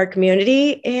to our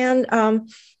community. And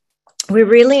we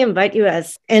really invite you,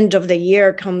 as end of the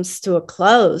year comes to a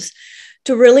close,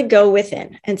 to really go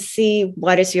within and see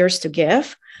what is yours to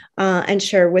give and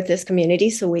share with this community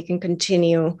so we can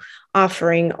continue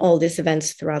offering all these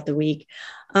events throughout the week.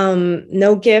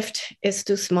 No gift is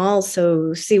too small,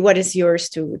 so see what is yours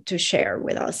to share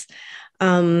with us.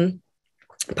 We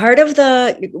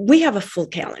have a full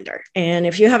calendar, and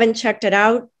if you haven't checked it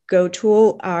out, go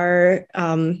to our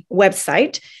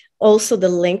website. Also, the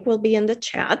link will be in the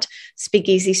chat,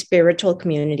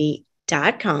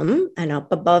 speakeasyspiritualcommunity.com, and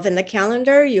up above in the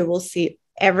calendar, you will see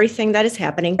everything that is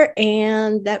happening.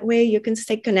 And that way you can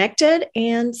stay connected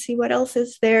and see what else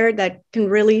is there that can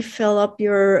really fill up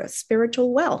your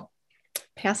spiritual well.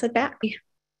 Pass it back.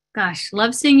 Gosh,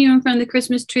 love seeing you in front of the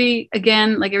Christmas tree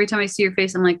again. Like every time I see your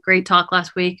face, I'm like, great talk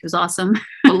last week. It was awesome.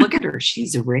 But look at her.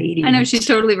 She's radiant. I know, she's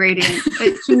totally radiant.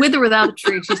 With or without a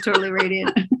tree, she's totally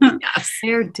radiant. Yes.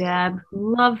 There, Deb.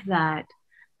 Love that.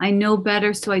 I know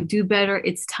better, so I do better.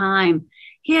 It's time.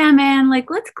 Yeah, man, like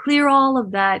let's clear all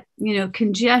of that,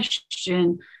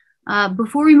 congestion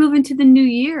before we move into the new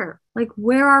year. Like,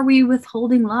 where are we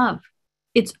withholding love?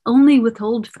 It's only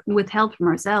withheld from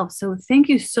ourselves. So thank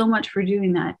you so much for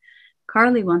doing that.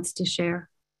 Carly wants to share.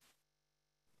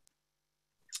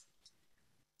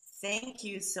 Thank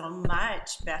you so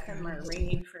much, Beth and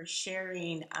Maureen, for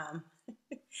sharing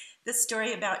the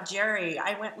story about Jerry.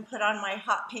 I went and put on my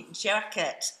hot pink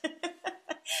jacket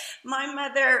My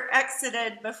mother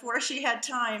exited before she had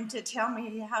time to tell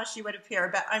me how she would appear,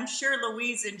 but I'm sure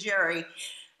Louise and Jerry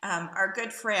are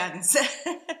good friends.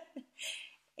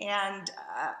 And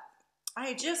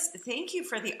I just thank you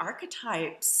for the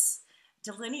archetypes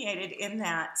delineated in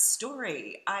that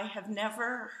story. I have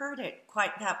never heard it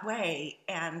quite that way.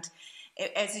 And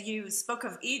as you spoke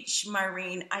of each,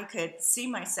 Maureen, I could see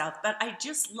myself, but I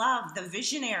just love the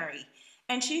visionary.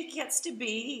 And she gets to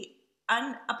be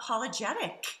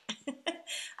unapologetic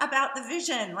about the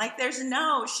vision. Like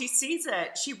she sees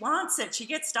it, she wants it, she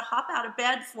gets to hop out of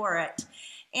bed for it.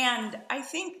 And I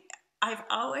think I've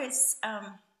always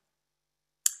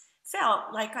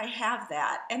felt like I have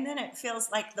that. And then it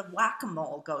feels like the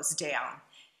whack-a-mole goes down.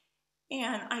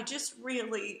 And I just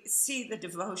really see the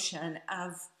devotion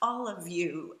of all of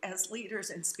you as leaders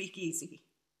in Speakeasy.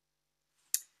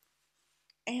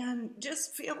 And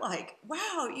just feel like,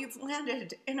 wow, you've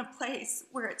landed in a place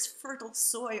where it's fertile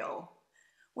soil,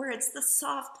 where it's the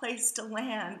soft place to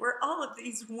land, where all of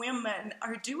these women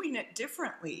are doing it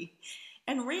differently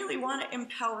and really want to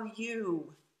empower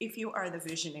you if you are the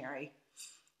visionary.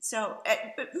 So,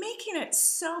 but making it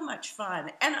so much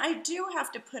fun. And I do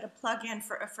have to put a plug in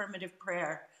for affirmative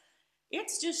prayer.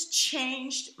 It's just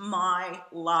changed my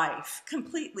life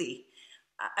completely.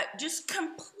 Just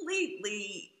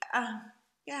completely,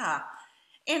 yeah.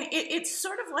 And it's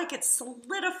sort of like it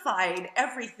solidified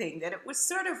everything, that it was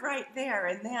sort of right there.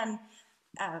 And then,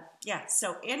 yeah,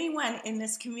 so anyone in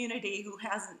this community who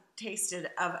hasn't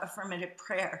tasted of affirmative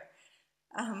prayer,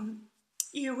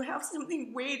 you have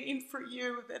something waiting for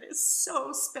you that is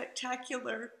so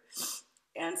spectacular.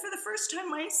 And for the first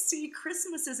time, I see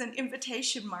Christmas as an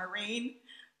invitation, Maureen.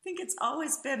 I think it's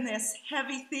always been this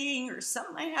heavy thing or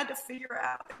something I had to figure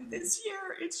out. And this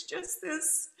year, it's just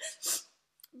this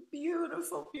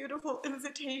beautiful, beautiful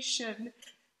invitation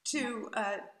to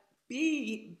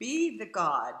be the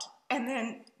God, and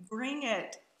then bring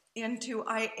it into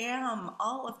I am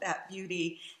all of that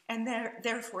beauty, and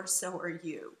therefore so are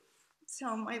you.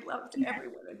 So my love to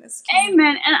everyone in this community.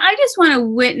 Amen. And I just want to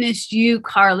witness you,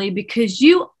 Carly, because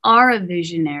you are a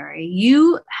visionary.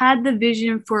 You had the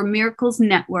vision for Miracles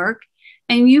Network,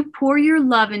 and you pour your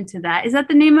love into that. Is that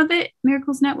the name of it?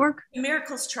 Miracles Network?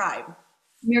 Miracles Tribe.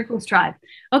 Miracles Tribe.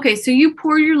 Okay, so you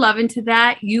pour your love into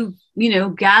that. You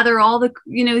gather all the,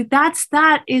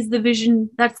 that is the vision.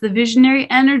 That's the visionary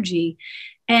energy.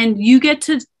 And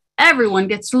everyone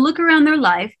gets to look around their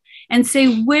life and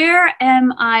say, where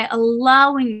am I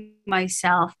allowing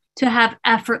myself to have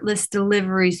effortless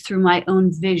deliveries through my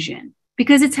own vision?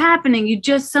 Because it's happening.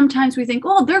 Sometimes we think,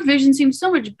 oh, their vision seems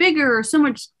so much bigger or so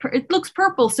much, it looks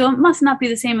purple, so it must not be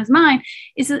the same as mine.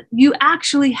 Is that you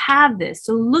actually have this.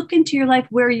 So look into your life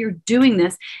where you're doing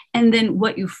this, and then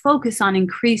what you focus on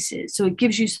increases. So it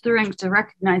gives you strength to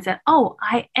recognize that, oh,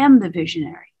 I am the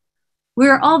visionary.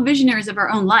 We're all visionaries of our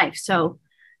own life. So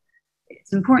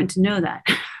it's important to know that.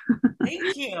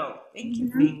 Thank you. Thank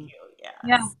you. Thank you. Yes.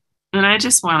 Yeah. And I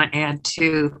just want to add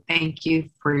too, thank you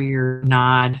for your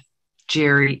nod.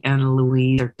 Jerry and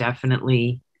Louise are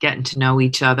definitely getting to know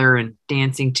each other and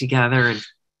dancing together and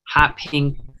hot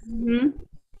pink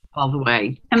all the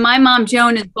way. And my mom,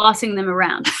 Joan, is bossing them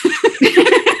around.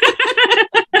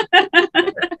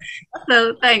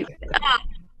 So thanks.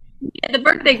 The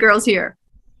birthday girl's here.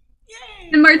 Yay.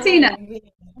 And Martina.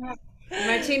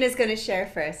 Martina's going to share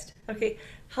first. Okay.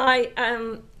 Hi.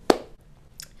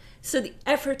 So the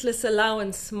effortless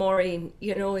allowance, Maureen,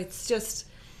 it's just,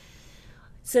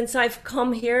 since I've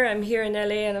come here, I'm here in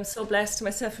LA, and I'm so blessed.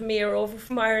 Myself and Mia are over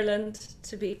from Ireland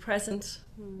to be present.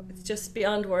 It's just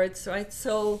beyond words, right?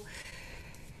 So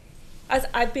as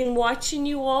I've been watching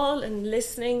you all and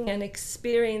listening and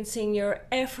experiencing your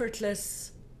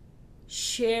effortless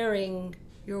sharing,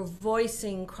 your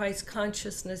voicing Christ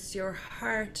consciousness, your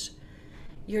heart,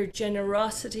 your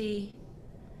generosity,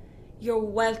 your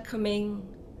welcoming,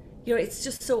 it's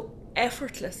just so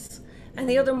effortless. And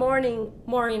the other morning,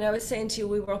 Maureen, I was saying to you,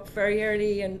 we were up very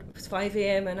early and it was 5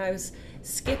 a.m. and I was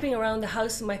skipping around the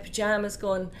house in my pajamas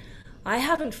going, I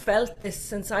haven't felt this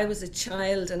since I was a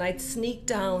child, and I'd sneak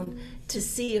down to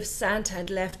see if Santa had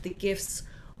left the gifts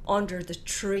under the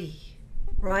tree,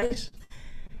 right?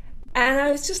 And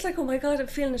I was just like, oh my God, I'm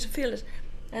feeling it, I feel it.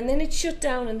 And then it shut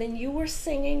down, and then you were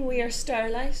singing We Are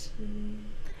Starlight.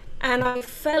 And I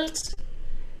felt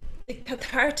the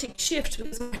cathartic shift,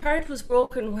 because my heart was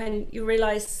broken when you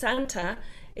realized Santa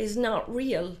is not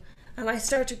real. And I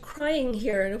started crying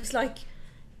here, and it was like,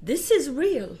 this is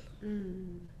real.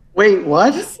 Wait,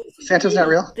 what? Santa's not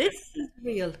real? This is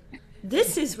real.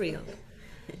 This is real.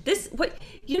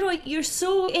 You're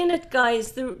so in it,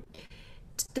 guys. The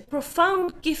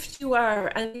profound gift you are,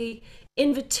 and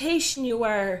invitation you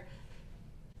are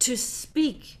to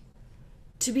speak,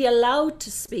 to be allowed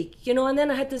to speak, you know. And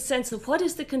then I had the sense of what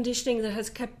is the conditioning that has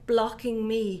kept blocking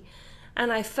me.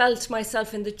 And I felt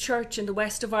myself in the church in the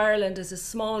west of Ireland as a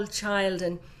small child,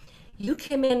 and you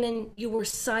came in and you were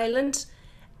silent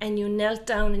and you knelt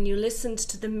down and you listened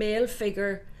to the male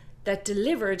figure that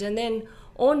delivered. And then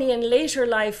only in later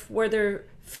life were there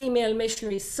female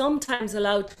missionaries sometimes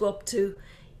allowed to go up to,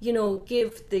 you know,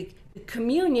 give the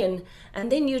communion.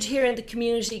 And then you'd hear in the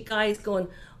community guys going,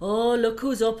 oh, look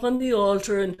who's up on the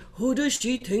altar and who does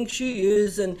she think she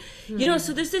is? And, you know,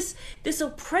 so there's this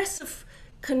oppressive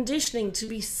conditioning to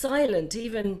be silent,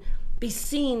 even be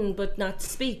seen but not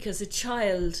speak as a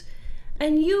child.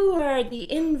 And you are the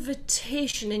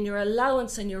invitation in your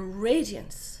allowance and your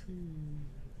radiance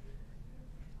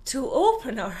to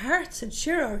open our hearts and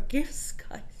share our gifts,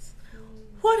 guys.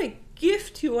 What a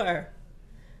gift you are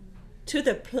to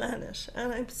the planet.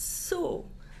 And I'm so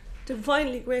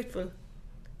divinely grateful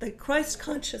that Christ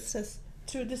consciousness,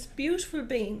 through this beautiful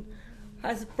being,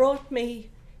 has brought me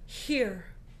here.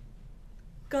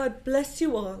 God bless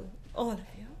you all of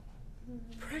you.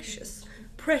 Precious,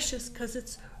 precious, because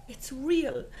it's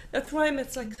real. That's why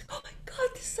it's like, oh my God,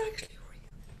 this is actually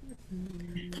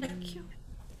real. Thank you.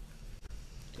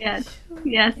 Yes.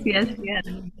 You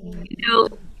know,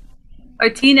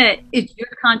 Artina, it's your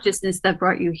consciousness that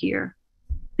brought you here.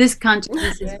 This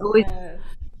consciousness is always,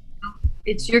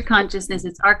 it's your consciousness,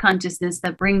 it's our consciousness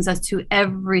that brings us to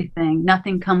everything.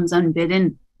 Nothing comes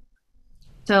unbidden.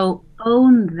 So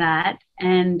own that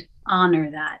and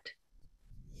honor that.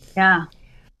 Yeah.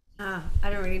 I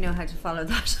don't really know how to follow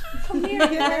that. Come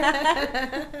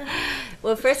here.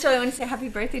 Well, first of all, I want to say happy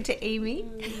birthday to Amy.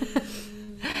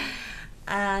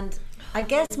 And I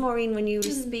guess, Maureen, when you were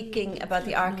speaking about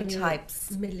the archetypes,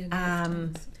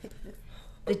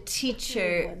 the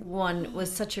teacher one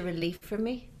was such a relief for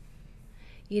me.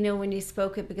 You know, when you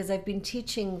spoke it, because I've been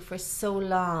teaching for so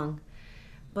long,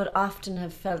 but often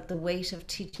have felt the weight of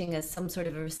teaching as some sort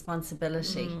of a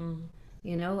responsibility,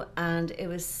 you know, and it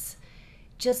was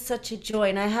just such a joy.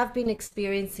 And I have been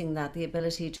experiencing that, the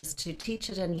ability just to teach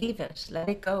it and leave it, let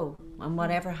it go, and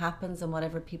whatever happens and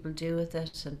whatever people do with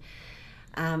it. And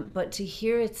but to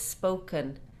hear it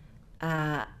spoken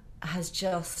has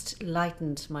just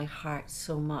lightened my heart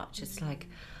so much. It's like,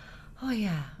 oh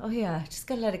yeah, just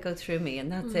gotta let it go through me,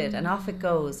 and that's it. And off it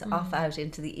goes, off out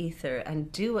into the ether,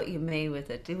 and do what you may with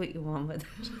it, do what you want with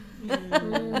it.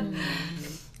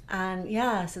 And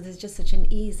yeah, so there's just such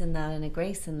an ease in that, and a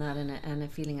grace in that, and a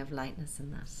feeling of lightness in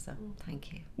that. So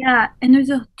thank you. Yeah, and there's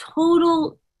a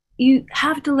total, you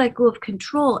have to let go of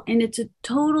control, and it's a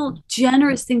total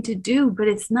generous thing to do, but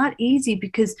it's not easy,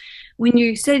 because when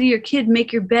you say to your kid,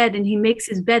 make your bed, and he makes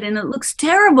his bed and it looks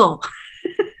terrible.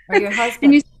 Or your husband.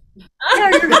 And you,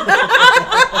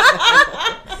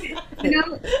 you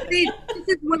know, this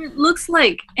is what it looks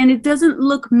like, and it doesn't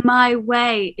look my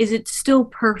way. Is it still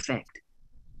perfect?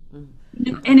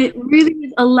 You know, and it really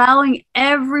is allowing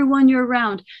everyone you're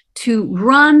around to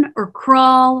run or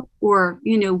crawl or,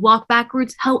 you know, walk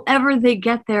backwards. However they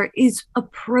get there is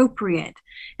appropriate.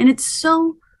 And it's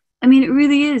so, I mean, it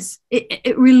really is.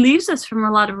 It relieves us from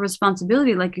a lot of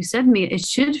responsibility. Like you said, Mia, it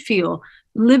should feel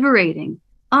liberating.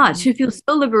 It should feel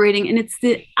so liberating. And it's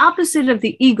the opposite of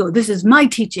the ego. This is my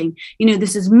teaching. You know,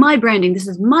 this is my branding. This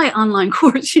is my online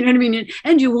course. You know what I mean?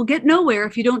 And you will get nowhere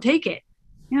if you don't take it.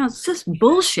 You know, it's just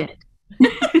bullshit. We're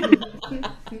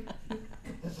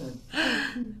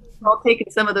all taking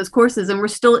some of those courses, and we're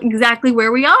still exactly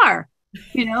where we are,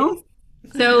 you know?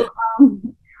 So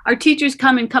our teachers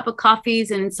come in cup of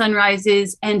coffees and in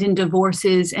sunrises and in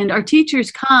divorces, and our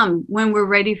teachers come when we're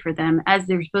ready for them, as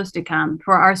they're supposed to come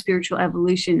for our spiritual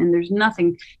evolution, and there's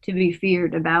nothing to be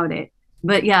feared about it.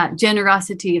 But yeah,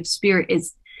 generosity of spirit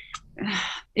is,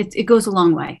 it goes a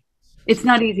long way. It's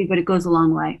not easy, but it goes a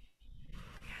long way.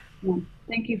 Yeah.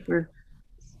 Thank you for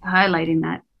highlighting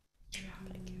that.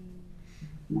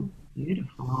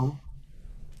 Beautiful.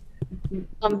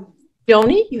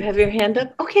 Joni, you have your hand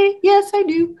up? Okay, yes, I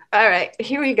do. All right,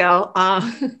 here we go.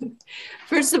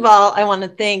 First of all, I want to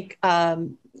thank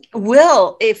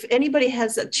Will. If anybody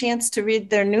has a chance to read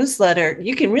their newsletter,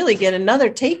 you can really get another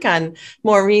take on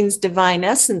Maureen's divine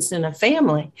essence in a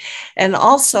family. And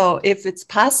also, if it's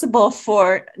possible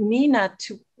for Nina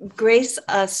to grace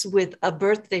us with a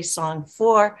birthday song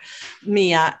for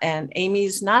Mia, and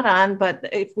Amy's not on, but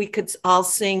if we could all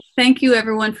sing. Thank you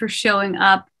everyone for showing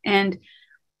up. And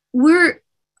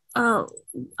I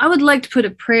would like to put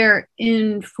a prayer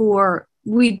in for,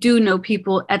 we do know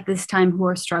people at this time who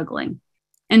are struggling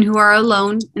and who are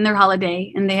alone in their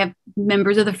holiday, and they have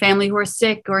members of their family who are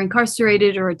sick or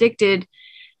incarcerated or addicted.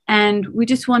 And we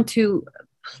just want to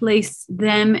place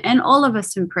them and all of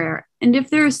us in prayer. And if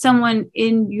there is someone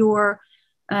in your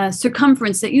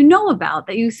circumference that you know about,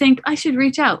 that you think I should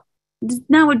reach out,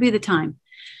 now would be the time.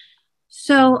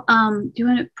 So do you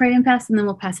want to pray and pass, and then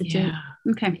we'll pass it to you?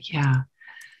 Okay. Yeah.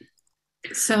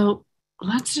 So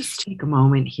let's just take a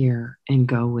moment here and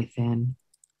go within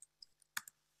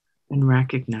and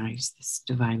recognize this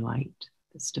divine light,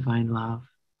 this divine love,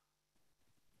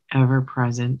 ever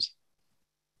present.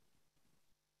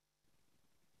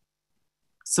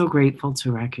 So grateful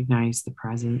to recognize the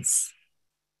presence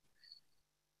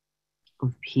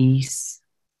of peace,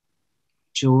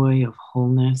 joy, of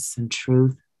wholeness and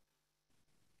truth.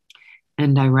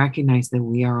 And I recognize that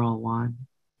we are all one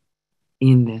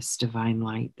in this divine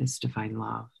light, this divine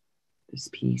love, this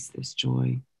peace, this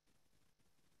joy.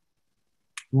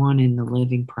 One in the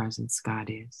living presence God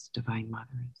is, Divine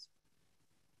Mother is.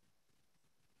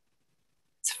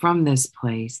 It's from this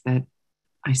place that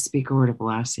I speak a word of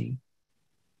blessing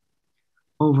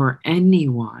over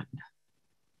anyone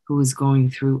who is going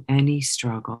through any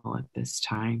struggle at this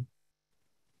time.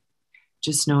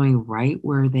 Just knowing right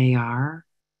where they are,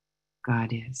 God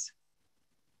is.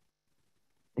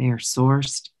 They are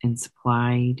sourced and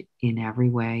supplied in every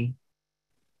way.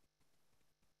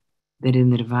 That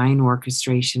in the divine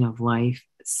orchestration of life,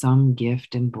 some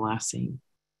gift and blessing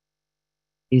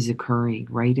is occurring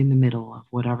right in the middle of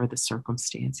whatever the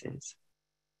circumstance is.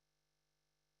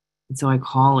 And so I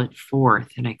call it forth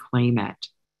and I claim it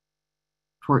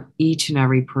for each and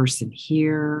every person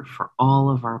here, for all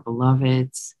of our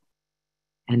beloveds,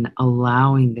 and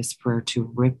allowing this prayer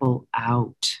to ripple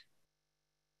out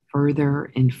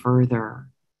further and further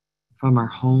from our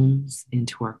homes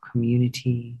into our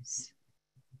communities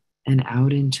and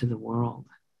out into the world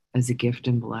as a gift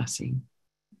and blessing.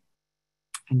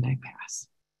 And I pass.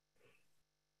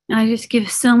 I just give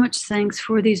so much thanks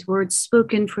for these words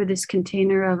spoken, for this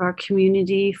container of our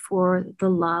community, for the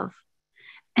love.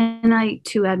 And I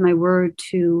too add my word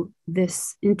to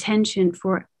this intention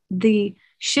for the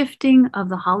shifting of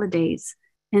the holidays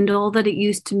and all that it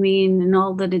used to mean and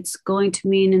all that it's going to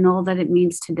mean and all that it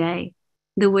means today.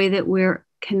 The way that we're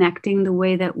connecting, the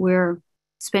way that we're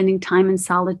spending time in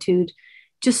solitude,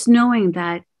 just knowing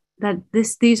that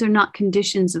these are not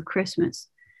conditions of Christmas.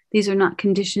 These are not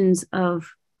conditions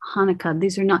of Hanukkah.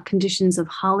 These are not conditions of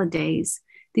holidays.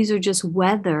 These are just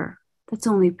weather that's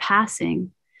only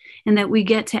passing. And that we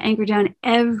get to anchor down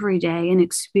every day and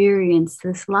experience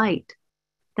this light.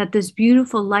 That this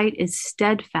beautiful light is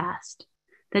steadfast.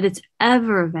 That it's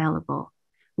ever available.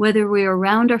 Whether we are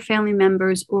around our family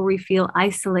members or we feel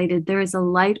isolated, there is a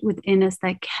light within us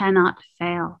that cannot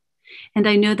fail. And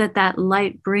I know that that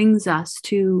light brings us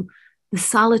to the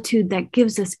solitude that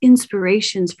gives us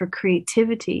inspirations for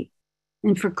creativity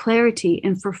and for clarity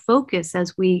and for focus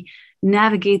as we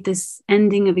navigate this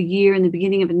ending of a year and the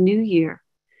beginning of a new year.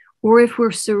 Or if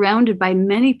we're surrounded by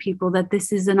many people, that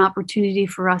this is an opportunity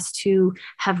for us to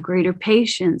have greater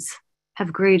patience,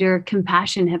 have greater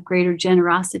compassion, have greater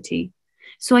generosity.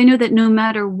 So I know that no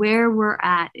matter where we're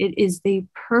at, it is the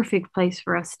perfect place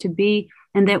for us to be,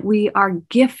 and that we are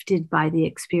gifted by the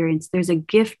experience. There's a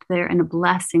gift there and a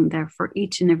blessing there for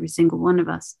each and every single one of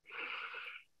us.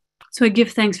 So I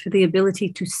give thanks for the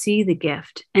ability to see the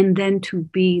gift and then to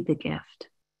be the gift.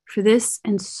 For this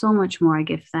and so much more, I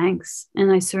give thanks. And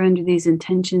I surrender these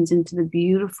intentions into the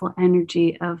beautiful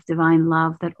energy of divine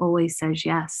love that always says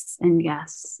yes and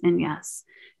yes and yes.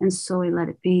 And so we let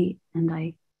it be. And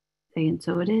I say, and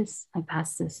so it is. I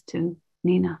pass this to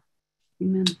Nina.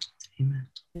 Amen. Amen.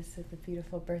 This is a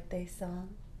beautiful birthday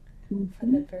song for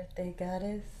the birthday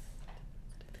goddess.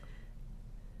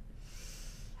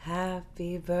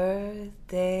 Happy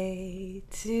birthday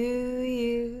to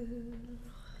you.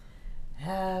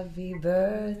 Happy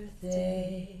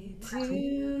birthday to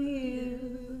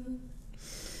you.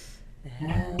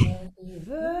 Happy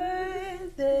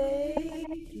birthday,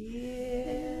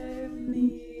 dear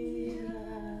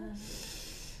Mira.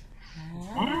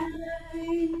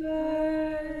 Happy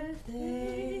birthday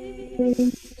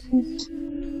to you.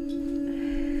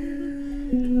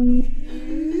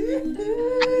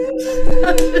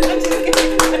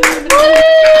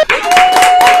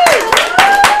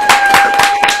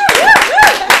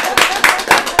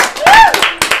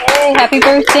 Happy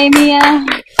birthday, Mia.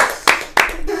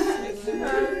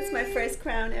 It's my first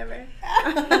crown ever.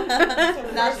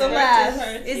 Not the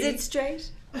last. Is it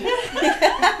straight?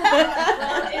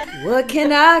 What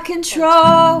can I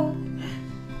control?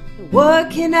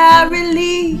 What can I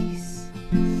release?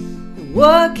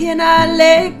 What can I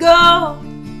let go?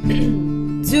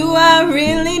 Do I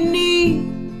really need?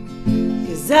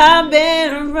 'Cause I've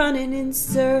been running in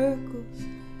circles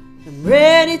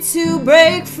ready to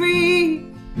break free.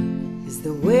 Is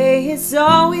the way it's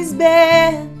always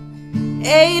been,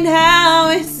 ain't how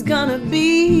it's gonna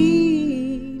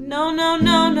be. No, no,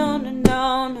 no, no, no,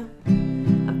 no, no.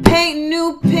 I'm painting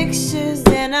new pictures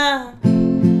and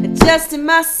I'm adjusting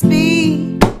my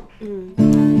speed.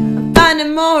 I'm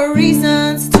finding more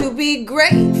reasons to be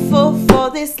grateful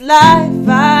for this life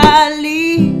I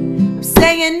lead. I'm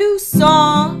singing new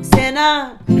songs and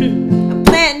I'm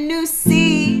planting new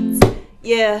seeds.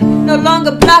 Yeah, no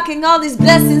longer blocking all these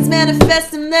blessings,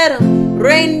 manifest them, let them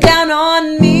rain down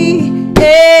on me.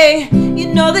 Hey,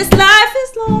 you know this life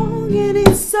is long and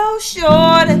it's so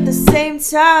short at the same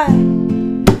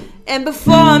time. And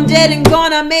before I'm dead and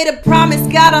gone, I made a promise,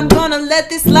 God, I'm gonna let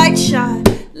this light shine,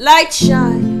 light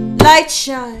shine, light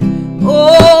shine.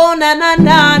 Oh, na na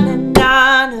na na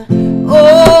na na.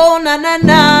 Oh, na na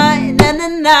na na na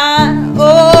na.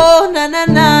 Oh, na na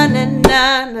na na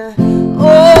na na.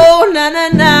 Oh, na na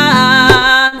na.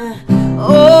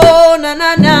 Oh, na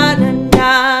na na na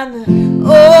na.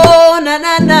 Oh, na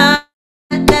na na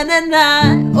na na na.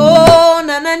 Oh,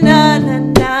 na na na na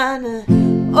na na.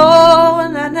 Oh,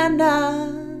 na na na.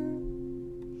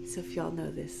 So if y'all know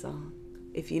this song,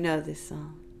 if you know this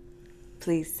song,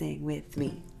 please sing with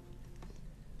me.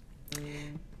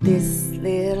 This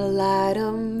little light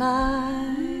of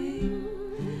mine,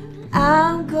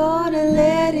 I'm gonna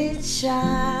let it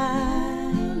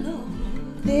shine.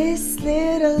 This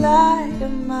little light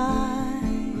of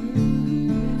mine,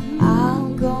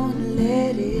 I'm gonna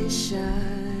let it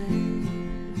shine.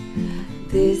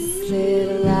 This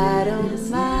little light of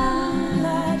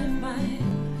mine,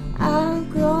 I'm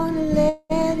gonna let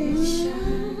it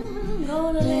shine.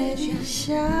 Gonna let it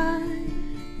shine.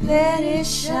 Let it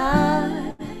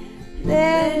shine.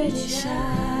 Let it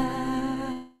shine.